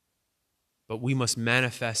 But we must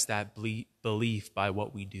manifest that belief by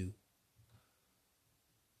what we do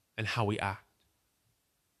and how we act.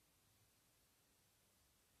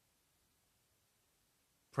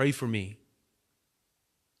 Pray for me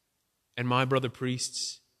and my brother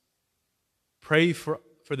priests. Pray for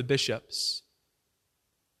the bishops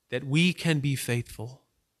that we can be faithful.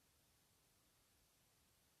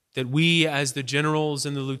 That we, as the generals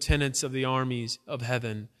and the lieutenants of the armies of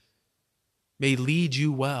heaven, may lead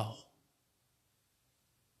you well.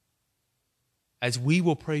 As we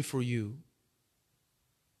will pray for you.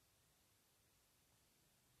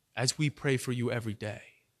 As we pray for you every day.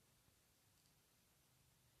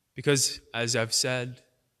 Because, as I've said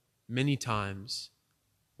many times,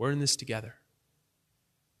 we're in this together.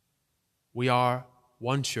 We are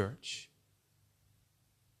one church,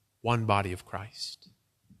 one body of Christ.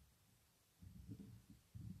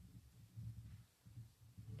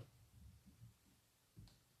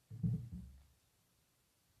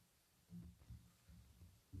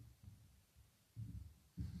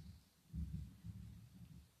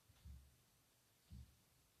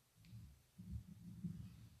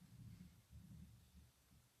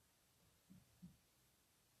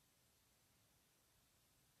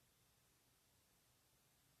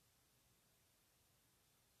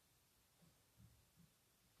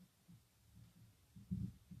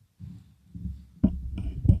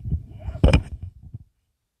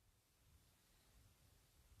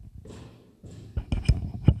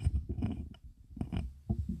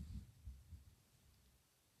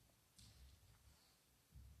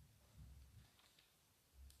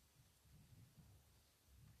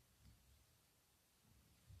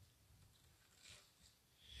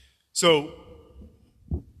 So,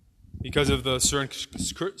 because of the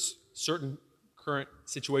certain current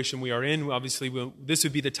situation we are in, obviously this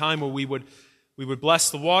would be the time where we would bless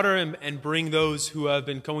the water and bring those who have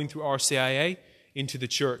been going through RCIA into the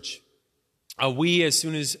church. As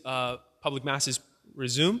soon as public masses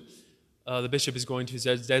resume, the bishop is going to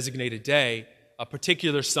designate a day, a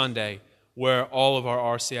particular Sunday, where all of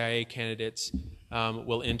our RCIA candidates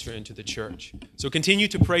will enter into the church. So continue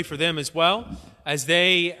to pray for them as well as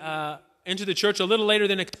they enter the church a little later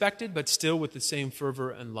than expected, but still with the same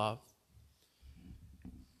fervor and love.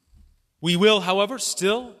 We will, however,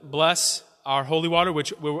 still bless our holy water,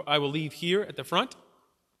 which I will leave here at the front.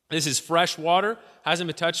 This is fresh water, hasn't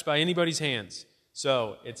been touched by anybody's hands.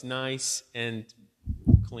 So it's nice and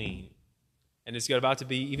clean. And it's about to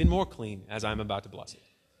be even more clean as I'm about to bless it.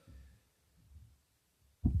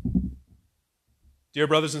 Dear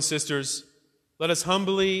brothers and sisters, let us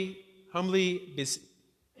humbly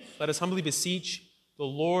beseech the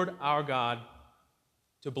Lord our God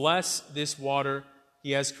to bless this water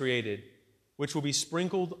he has created, which will be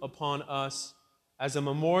sprinkled upon us as a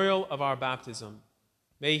memorial of our baptism.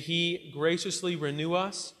 May he graciously renew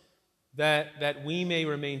us that we may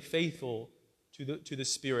remain faithful to the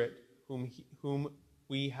Spirit whom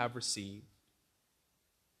we have received.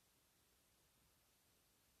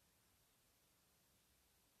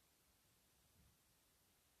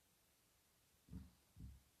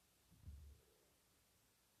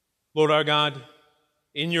 Lord our God,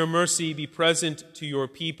 in your mercy be present to your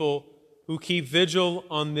people who keep vigil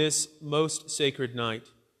on this most sacred night,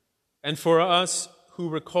 and for us who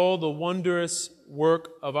recall the wondrous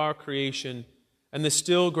work of our creation and the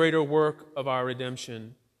still greater work of our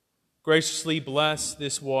redemption. Graciously bless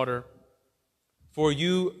this water, for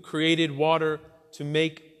you created water to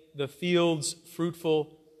make the fields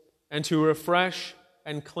fruitful and to refresh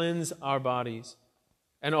and cleanse our bodies,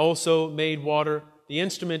 and also made water the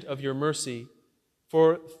instrument of your mercy.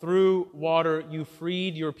 For through water you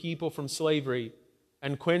freed your people from slavery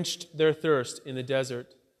and quenched their thirst in the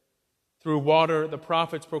desert. Through water the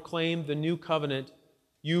prophets proclaimed the new covenant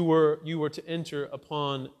you were to enter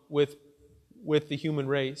upon with the human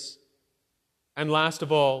race. And last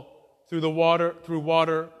of all, through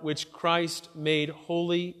water which Christ made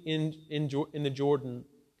holy in the Jordan,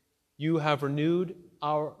 you have renewed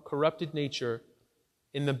our corrupted nature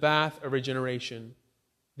in the bath of regeneration.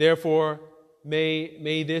 Therefore,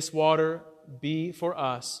 may this water be for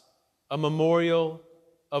us a memorial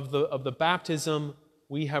of the baptism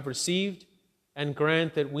we have received, and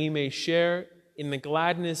grant that we may share in the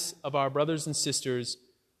gladness of our brothers and sisters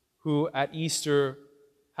who at Easter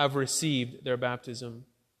have received their baptism.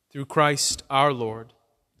 Through Christ our Lord.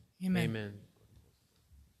 Amen. Amen.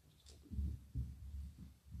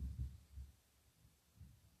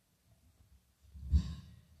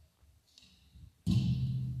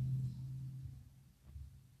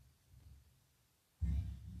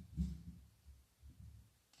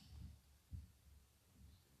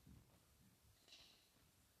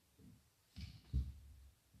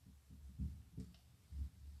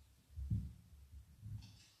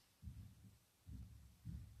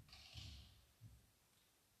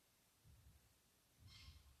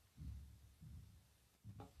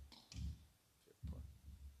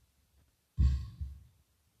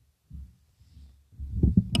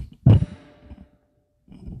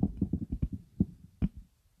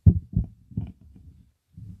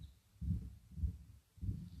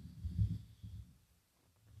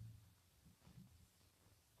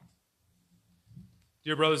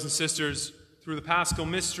 Dear brothers and sisters, through the Paschal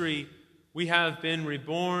mystery, we have been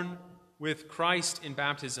reborn with Christ in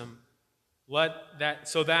baptism,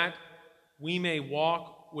 so that we may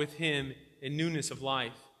walk with him in newness of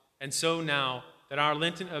life. And so now that our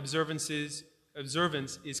Lenten observance is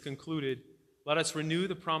concluded, let us renew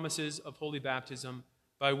the promises of holy baptism,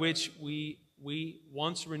 by which we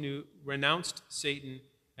once renounced Satan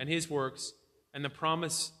and his works, and the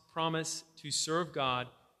promise to serve God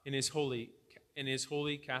in his holy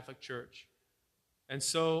Catholic Church. And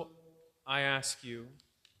so I ask you,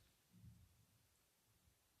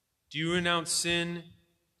 do you renounce sin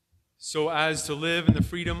so as to live in the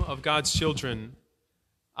freedom of God's children?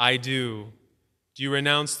 I do. Do you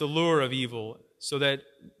renounce the lure of evil so that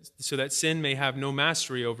sin may have no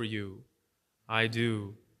mastery over you? I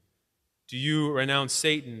do. Do you renounce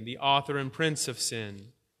Satan, the author and prince of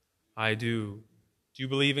sin? I do. Do you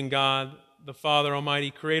believe in God, the Father Almighty,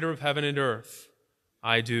 creator of heaven and earth?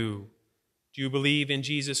 I do. Do you believe in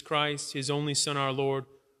Jesus Christ, his only Son, our Lord,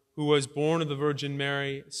 who was born of the Virgin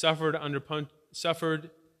Mary, suffered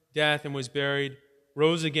death and was buried,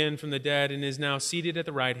 rose again from the dead, and is now seated at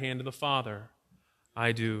the right hand of the Father?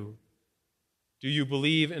 I do. Do you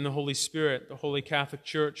believe in the Holy Spirit, the Holy Catholic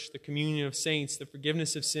Church, the communion of saints, the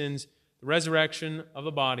forgiveness of sins, the resurrection of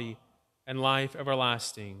the body, and life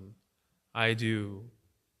everlasting? I do.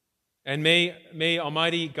 And may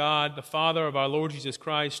Almighty God, the Father of our Lord Jesus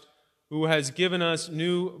Christ, who has given us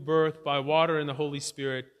new birth by water and the Holy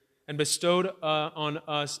Spirit, and bestowed on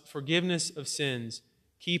us forgiveness of sins,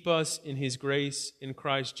 keep us in his grace in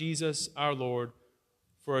Christ Jesus our Lord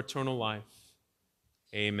for eternal life.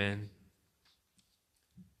 Amen.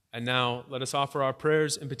 And now let us offer our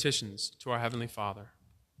prayers and petitions to our Heavenly Father.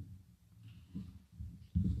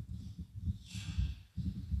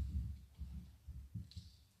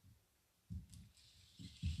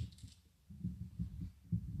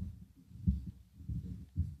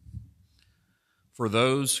 For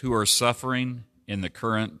those who are suffering in the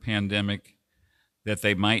current pandemic, that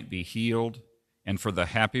they might be healed, and for the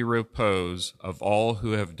happy repose of all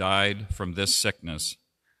who have died from this sickness,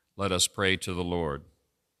 let us pray to the Lord.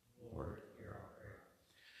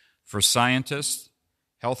 For scientists,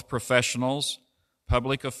 health professionals,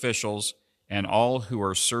 public officials, and all who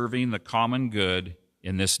are serving the common good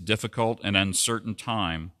in this difficult and uncertain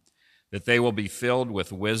time, that they will be filled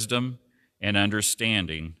with wisdom and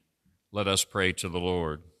understanding, let us pray to the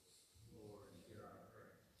Lord.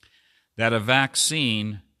 That a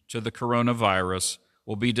vaccine to the coronavirus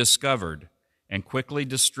will be discovered and quickly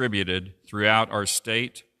distributed throughout our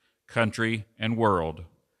state, country, and world,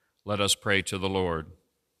 let us pray to the Lord.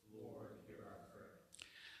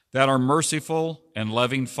 That our merciful and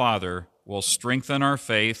loving Father will strengthen our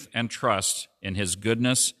faith and trust in his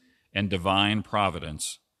goodness and divine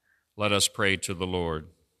providence, let us pray to the Lord.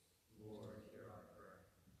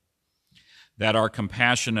 That our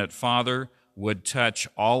compassionate Father would touch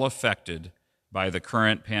all affected by the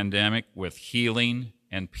current pandemic with healing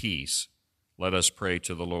and peace, let us pray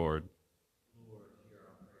to the Lord.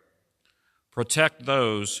 Protect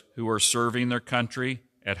those who are serving their country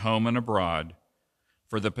at home and abroad,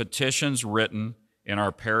 for the petitions written in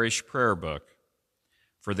our parish prayer book,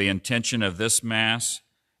 for the intention of this Mass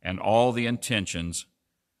and all the intentions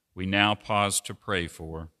we now pause to pray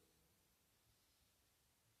for.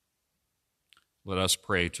 Let us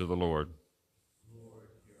pray to the Lord.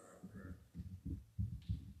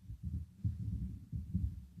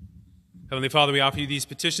 Heavenly Father, we offer you these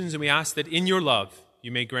petitions, and we ask that in your love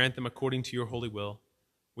you may grant them according to your holy will.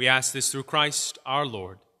 We ask this through Christ our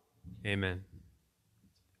Lord. Amen.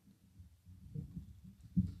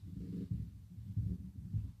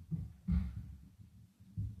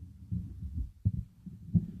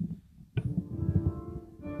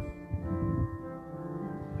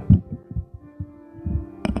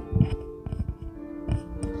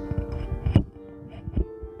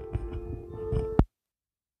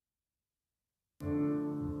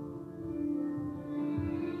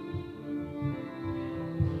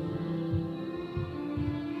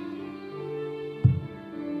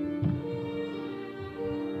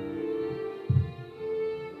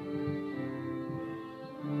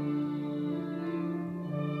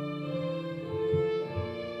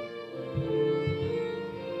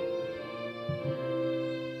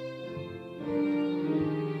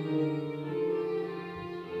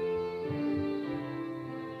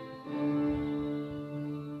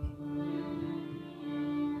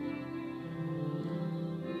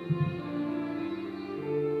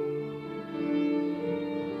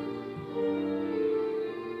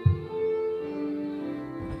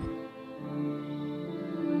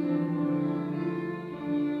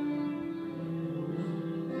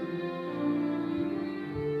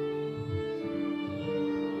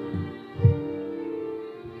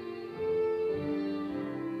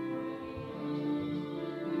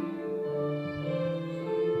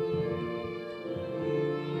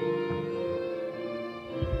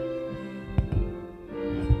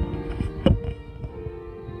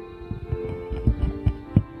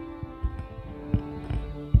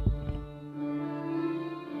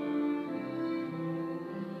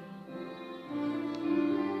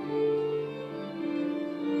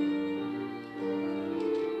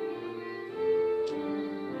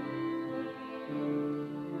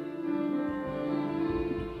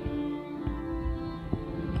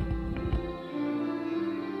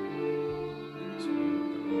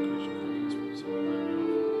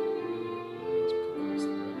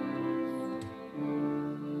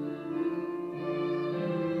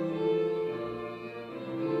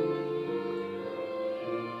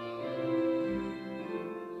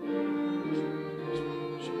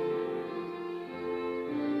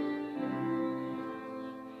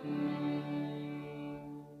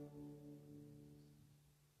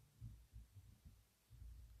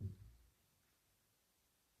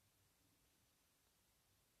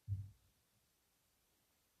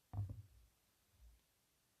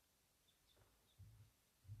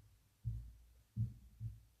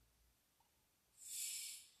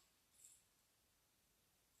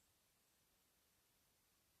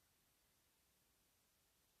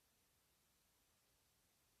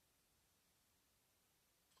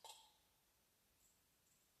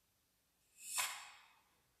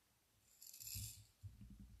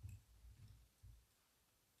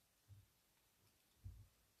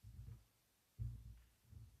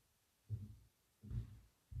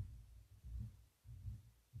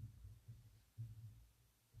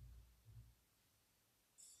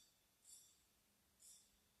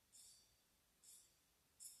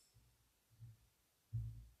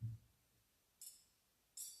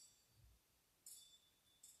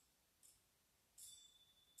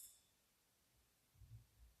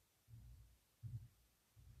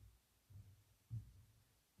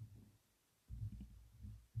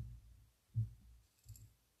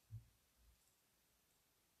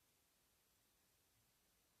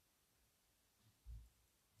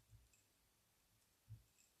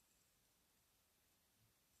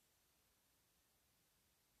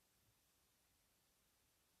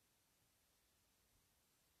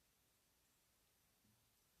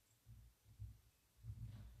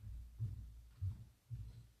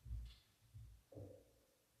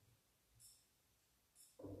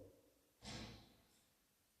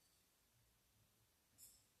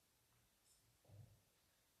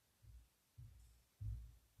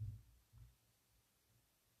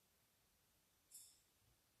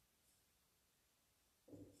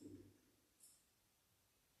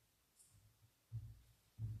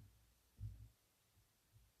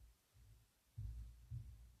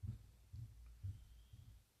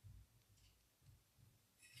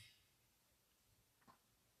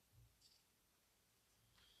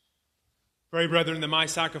 Pray, brethren, that my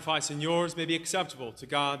sacrifice and yours may be acceptable to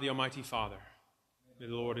God the Almighty Father. May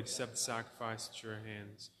the Lord accept the sacrifice at your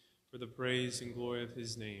hands for the praise and glory of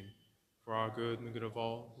his name, for our good and the good of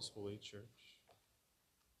all his holy church.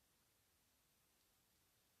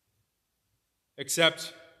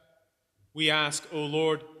 Accept, we ask, O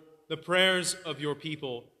Lord, the prayers of your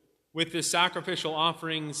people with the sacrificial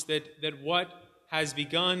offerings, that what has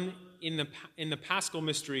begun in the Paschal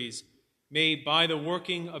mysteries may, by the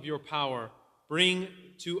working of your power, bring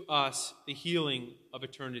to us the healing of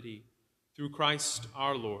eternity. Through Christ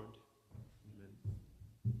our Lord. Amen.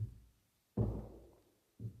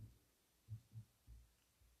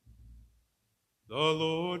 The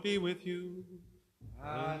Lord be with you.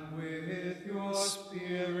 And with your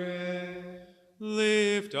spirit.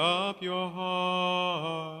 Lift up your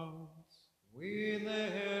hearts. We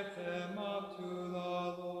lift them up to the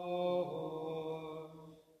Lord.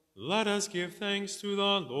 Let us give thanks to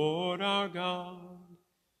the Lord our God.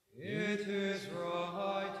 It is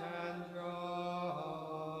right and just.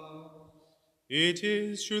 It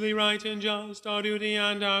is truly right and just, our duty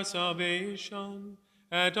and our salvation,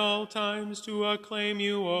 at all times to acclaim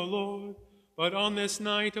you, O Lord, but on this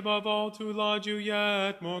night above all to laud you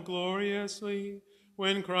yet more gloriously,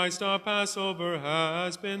 when Christ our Passover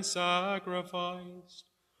has been sacrificed.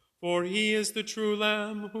 For he is the true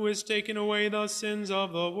Lamb who has taken away the sins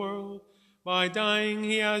of the world. By dying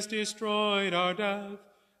he has destroyed our death,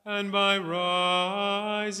 and by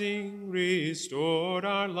rising restored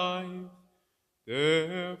our life.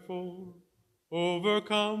 Therefore,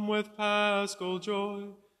 overcome with paschal joy,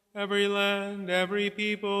 every land, every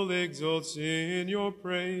people exults in your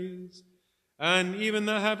praise. And even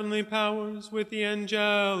the heavenly powers with the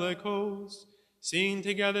angelic hosts sing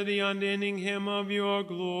together the unending hymn of your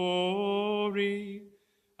glory,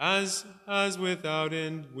 as without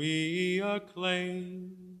end we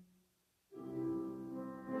acclaim.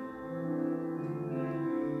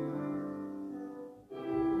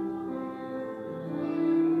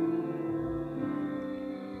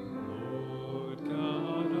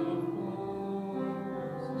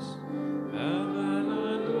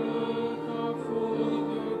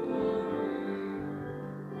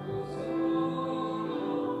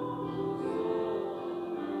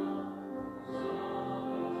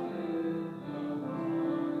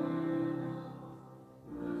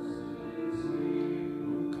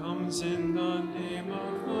 In the name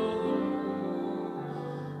of the Lord,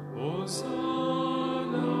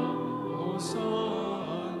 Hosanna,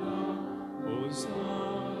 Hosanna,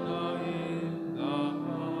 Hosanna in the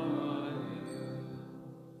highest.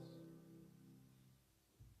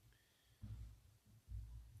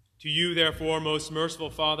 To you, therefore, most merciful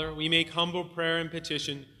Father, we make humble prayer and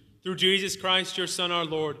petition, through Jesus Christ, your Son, our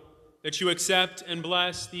Lord, that you accept and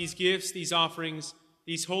bless these gifts, these offerings,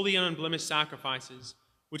 these holy and unblemished sacrifices,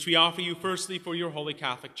 which we offer you firstly for your holy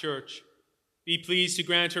Catholic Church. Be pleased to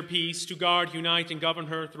grant her peace, to guard, unite, and govern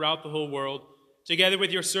her throughout the whole world, together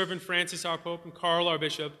with your servant Francis, our Pope, and Karl, our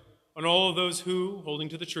Bishop, and all of those who, holding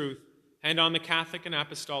to the truth, hand on the Catholic and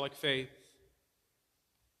Apostolic faith.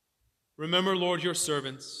 Remember, Lord, your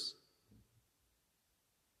servants,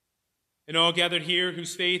 and all gathered here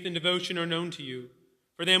whose faith and devotion are known to you.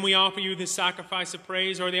 For them we offer you this sacrifice of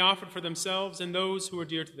praise, or they offered for themselves and those who are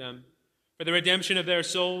dear to them, for the redemption of their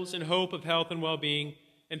souls and hope of health and well-being,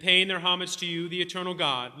 and paying their homage to you, the eternal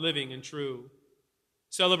God, living and true.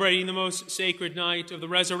 Celebrating the most sacred night of the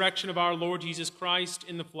resurrection of our Lord Jesus Christ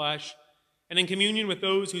in the flesh, and in communion with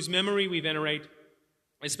those whose memory we venerate,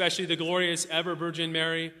 especially the glorious ever-Virgin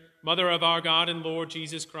Mary, Mother of our God and Lord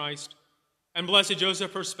Jesus Christ, and blessed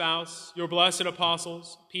Joseph, her spouse, your blessed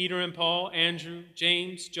apostles, Peter and Paul, Andrew,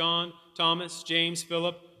 James, John, Thomas, James,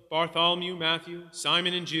 Philip, Bartholomew, Matthew,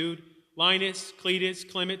 Simon and Jude, Linus, Cletus,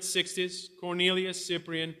 Clement, Sixtus, Cornelius,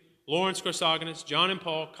 Cyprian, Lawrence, Chrysogonus, John and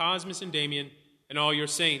Paul, Cosmas and Damian, and all your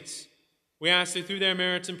saints. We ask that through their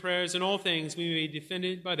merits and prayers in all things we may be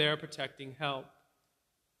defended by their protecting help.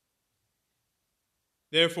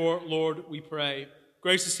 Therefore, Lord, we pray,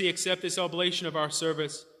 graciously accept this oblation of our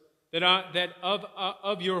service, that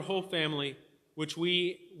of your whole family, which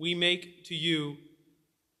we make to you,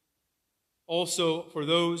 also for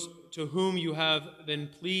those to whom you have been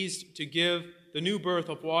pleased to give the new birth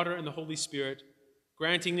of water and the Holy Spirit,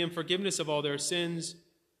 granting them forgiveness of all their sins,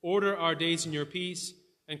 order our days in your peace,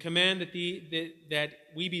 and command that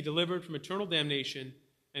we be delivered from eternal damnation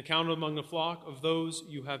and counted among the flock of those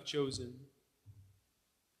you have chosen.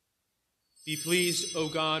 Be pleased, O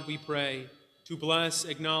God, we pray, to bless,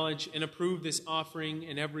 acknowledge, and approve this offering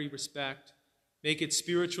in every respect. Make it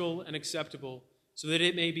spiritual and acceptable, so that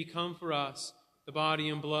it may become for us the body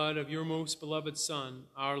and blood of your most beloved Son,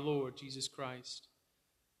 our Lord Jesus Christ.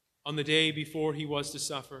 On the day before he was to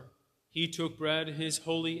suffer, he took bread in his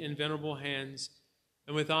holy and venerable hands,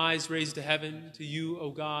 and with eyes raised to heaven, to you,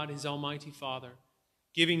 O God, his almighty Father,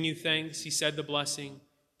 giving you thanks, he said the blessing,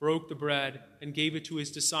 broke the bread, and gave it to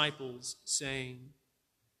his disciples, saying,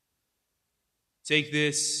 "Take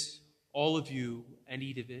this, all of you, and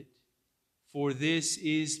eat of it, for this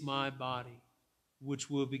is my body, which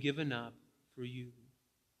will be given up for you."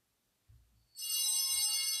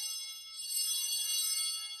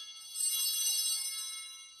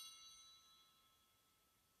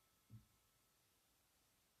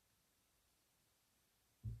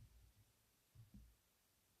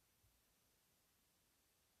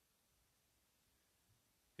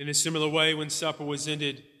 In a similar way, when supper was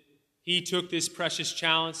ended, he took this precious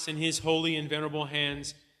chalice in his holy and venerable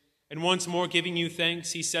hands, and once more giving you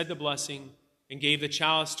thanks, he said the blessing and gave the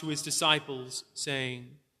chalice to his disciples,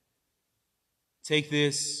 saying, "Take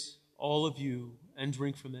this, all of you, and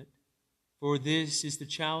drink from it, for this is the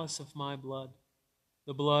chalice of my blood,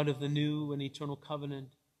 the blood of the new and eternal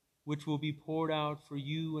covenant, which will be poured out for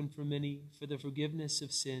you and for many for the forgiveness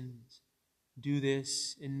of sins. Do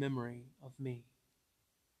this in memory of me."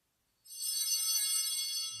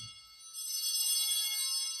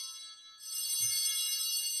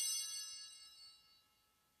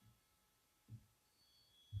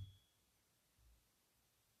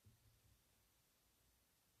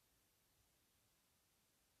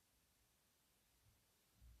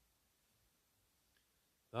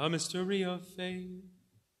 The mystery of faith.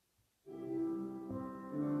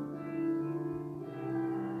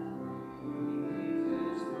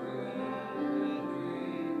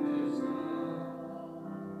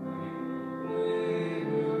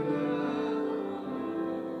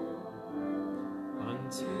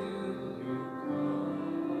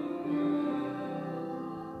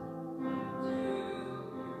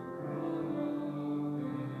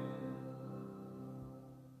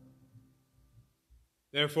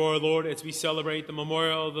 Therefore, Lord, as we celebrate the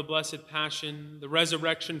memorial of the blessed Passion, the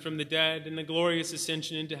resurrection from the dead, and the glorious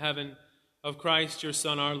ascension into heaven of Christ, your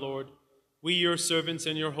Son, our Lord, we, your servants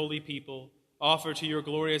and your holy people, offer to your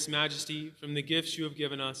glorious majesty from the gifts you have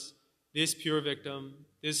given us this pure victim,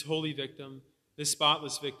 this holy victim, this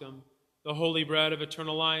spotless victim, the holy bread of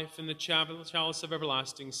eternal life, and the chalice of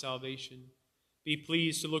everlasting salvation. Be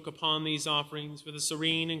pleased to look upon these offerings with a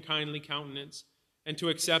serene and kindly countenance, and to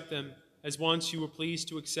accept them as once you were pleased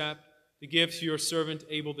to accept the gifts of your servant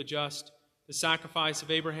Abel the just, the sacrifice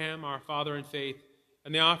of Abraham, our father in faith,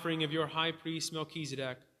 and the offering of your high priest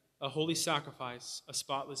Melchizedek, a holy sacrifice, a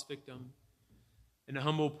spotless victim. In a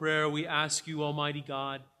humble prayer we ask you, Almighty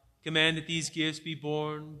God, command that these gifts be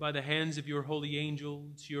borne by the hands of your holy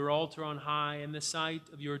angel to your altar on high in the sight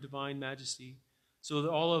of your divine majesty, so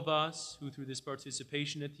that all of us who through this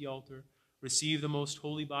participation at the altar receive the most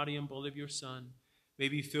holy body and blood of your Son may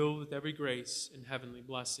be filled with every grace and heavenly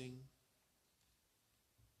blessing.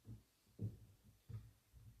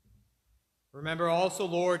 Remember also,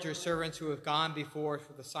 Lord, your servants who have gone before us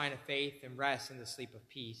with the sign of faith and rest in the sleep of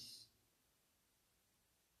peace.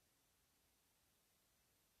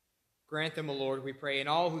 Grant them, O Lord, we pray, and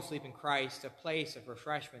all who sleep in Christ, a place of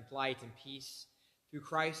refreshment, light, and peace. Through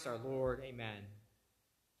Christ our Lord. Amen.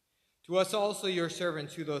 To us also, your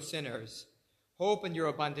servants, who though sinners, hope in your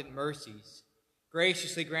abundant mercies,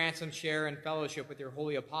 graciously grant some share and fellowship with your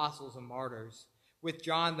holy apostles and martyrs, with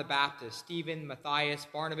John the Baptist, Stephen, Matthias,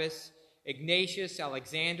 Barnabas, Ignatius,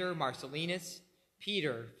 Alexander, Marcellinus,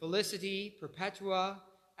 Peter, Felicity, Perpetua,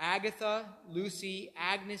 Agatha, Lucy,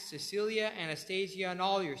 Agnes, Cecilia, Anastasia, and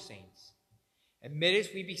all your saints. Admit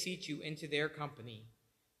us, we beseech you, into their company,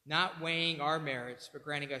 not weighing our merits, but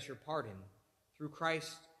granting us your pardon, through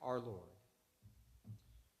Christ our Lord.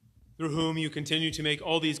 Through whom you continue to make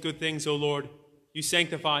all these good things, O Lord, you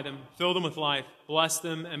sanctify them, fill them with life, bless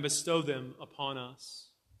them, and bestow them upon us.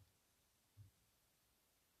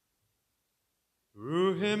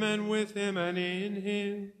 Through him and with him and in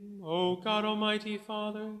him, O God Almighty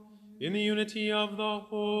Father, in the unity of the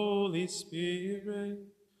Holy Spirit,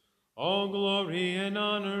 all glory and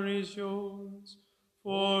honor is yours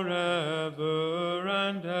forever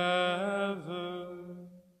and ever.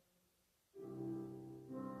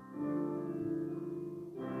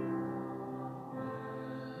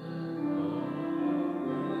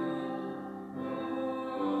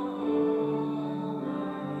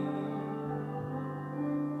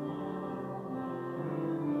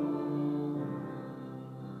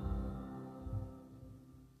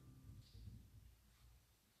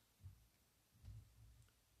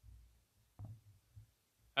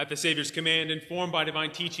 At the Savior's command, informed by divine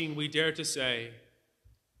teaching, we dare to say,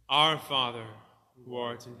 Our Father, who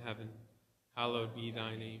art in heaven, hallowed be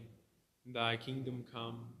thy name. Thy kingdom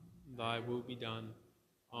come, thy will be done,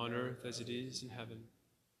 on earth as it is in heaven.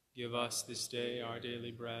 Give us this day our daily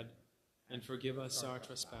bread, and forgive us our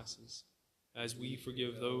trespasses, as we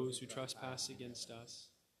forgive those who trespass against us.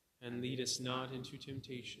 And lead us not into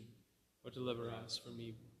temptation, but deliver us from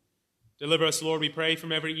evil. Deliver us, Lord, we pray,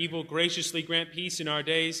 from every evil. Graciously grant peace in our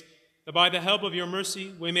days, that by the help of your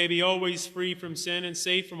mercy we may be always free from sin and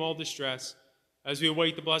safe from all distress, as we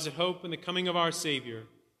await the blessed hope and the coming of our Savior,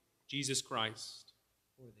 Jesus Christ.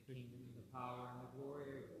 For the kingdom, the power, and the glory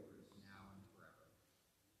are yours, now and forever.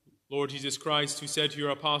 Lord Jesus Christ, who said to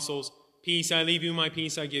your apostles, Peace I leave you, my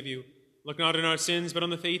peace I give you, look not on our sins, but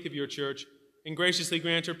on the faith of your church, and graciously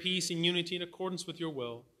grant her peace and unity in accordance with your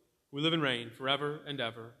will, who live and reign forever and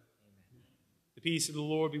ever. Amen. The peace of the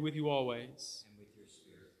Lord be with you always. And with your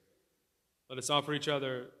spirit. Let us offer each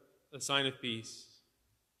other a sign of peace.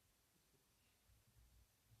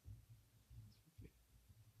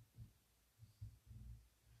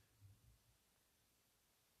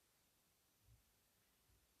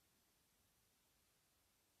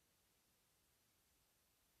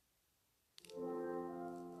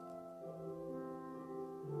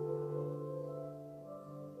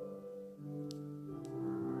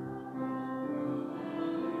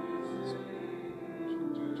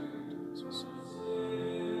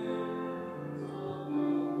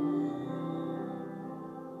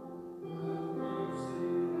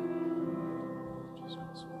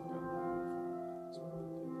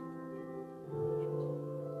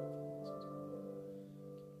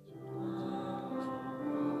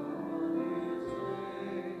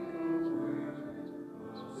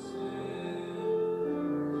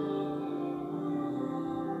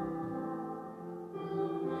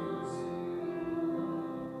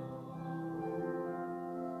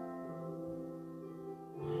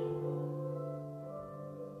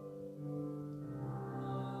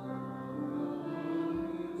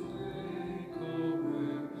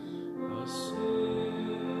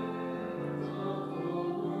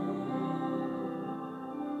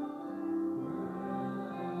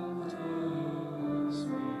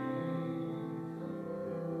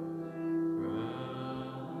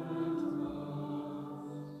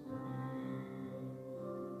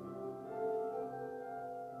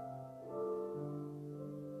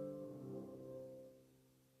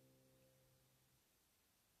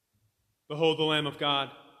 Behold the Lamb of God.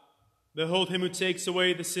 Behold him who takes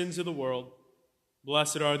away the sins of the world.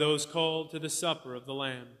 Blessed are those called to the supper of the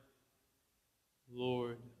Lamb.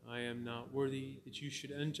 Lord, I am not worthy that you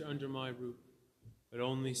should enter under my roof, but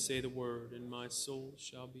only say the word, and my soul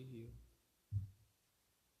shall be healed.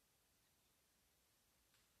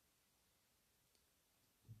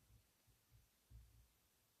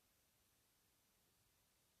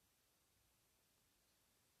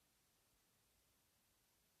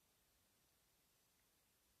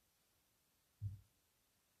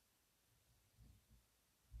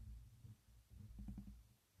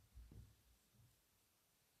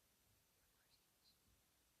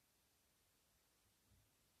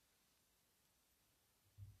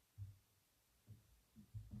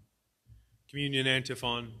 Communion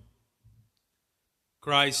Antiphon.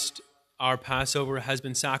 Christ, our Passover, has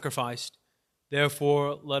been sacrificed.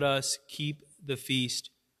 Therefore, let us keep the feast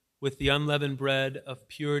with the unleavened bread of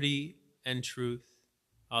purity and truth.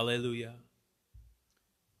 Alleluia.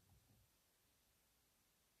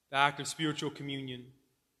 The act of spiritual communion.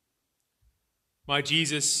 My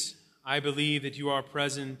Jesus, I believe that you are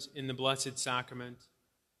present in the blessed sacrament.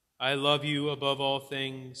 I love you above all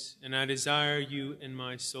things, and I desire you in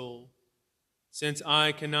my soul. Since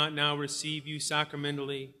I cannot now receive you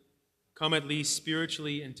sacramentally, come at least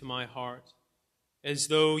spiritually into my heart. As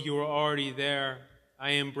though you were already there,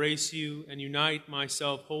 I embrace you and unite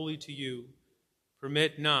myself wholly to you.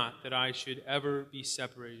 Permit not that I should ever be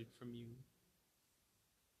separated from you.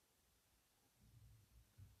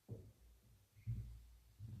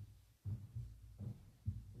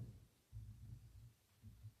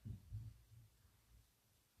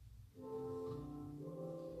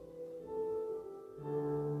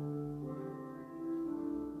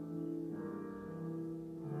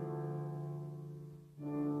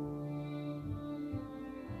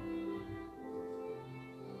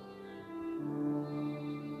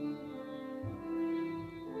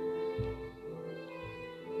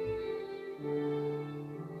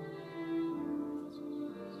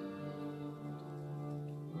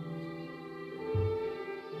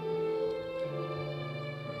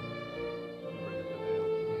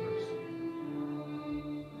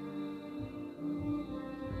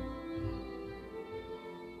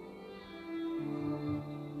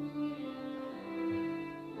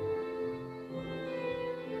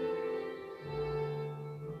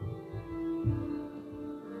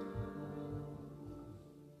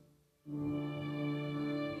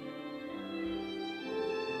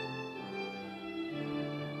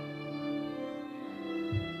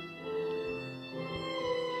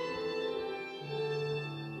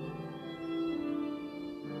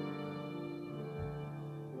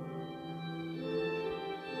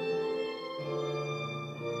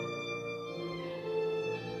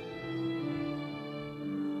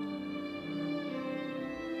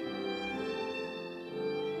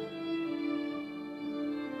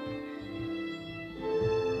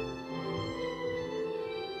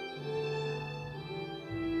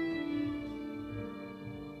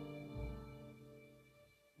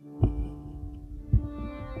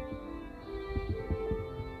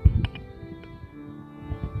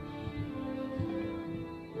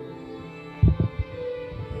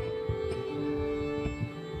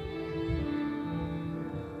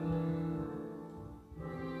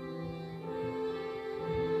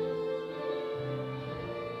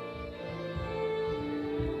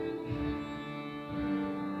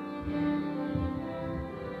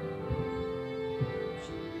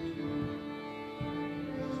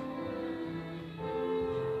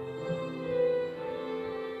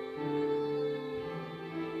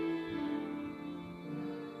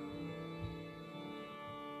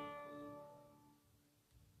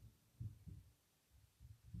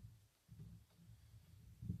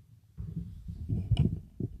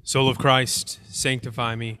 Soul of Christ,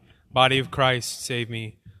 sanctify me. Body of Christ, save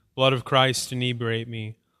me. Blood of Christ, inebriate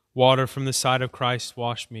me. Water from the side of Christ,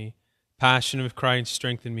 wash me. Passion of Christ,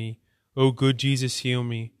 strengthen me. O good Jesus, heal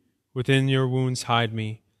me. Within your wounds hide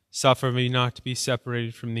me. Suffer me not to be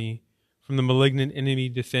separated from thee. From the malignant enemy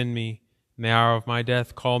defend me. In the hour of my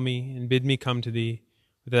death call me, and bid me come to thee.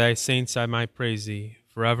 With thy saints I might praise thee,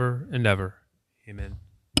 forever and ever. Amen.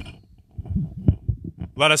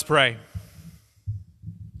 Let us pray.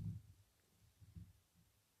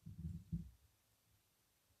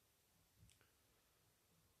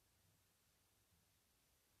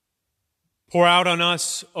 Pour out on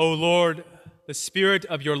us, O Lord, the spirit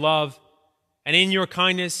of your love, and in your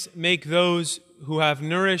kindness make those who you have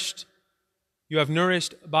nourished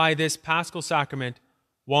by this Paschal sacrament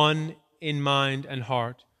one in mind and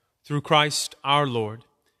heart, through Christ our Lord.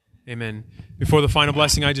 Amen. Before the final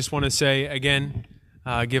blessing, I just want to say again,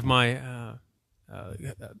 give my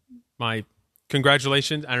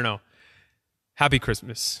congratulations. I don't know. Happy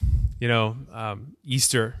Christmas.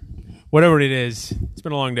 Easter, whatever it is. It's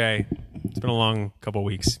been a long day. It's been a long couple of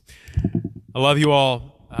weeks. I love you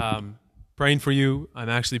all. Praying for you. I'm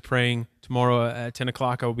actually praying tomorrow at 10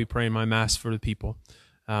 o'clock. I will be praying my Mass for the people.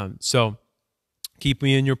 So keep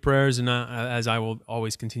me in your prayers, and as I will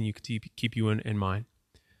always continue to keep you in mind.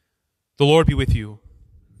 The Lord be with you.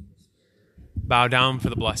 Bow down for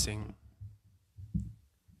the blessing.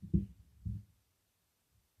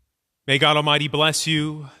 May God Almighty bless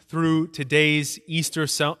you through today's Easter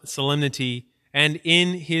solemnity, and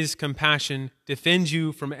in his compassion defend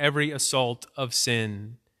you from every assault of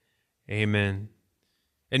sin. Amen.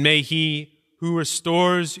 And may he who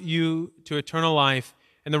restores you to eternal life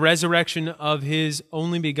and the resurrection of his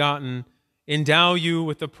only begotten endow you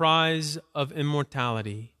with the prize of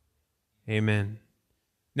immortality. Amen.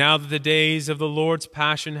 Now that the days of the Lord's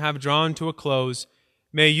passion have drawn to a close,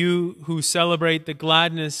 may you who celebrate the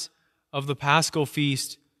gladness of the Paschal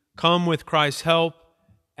feast come with Christ's help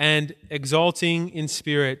and exalting in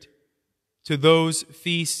spirit to those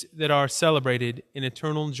feasts that are celebrated in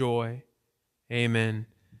eternal joy. Amen.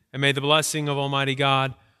 And may the blessing of Almighty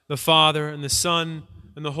God, the Father and the Son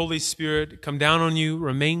and the Holy Spirit come down on you,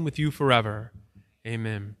 remain with you forever.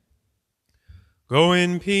 Amen. Go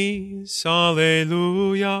in peace.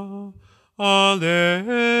 Alleluia. Alleluia.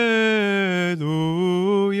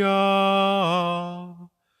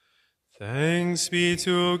 Thanks be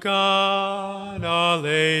to God.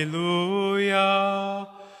 Alleluia.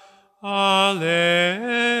 Alleluia.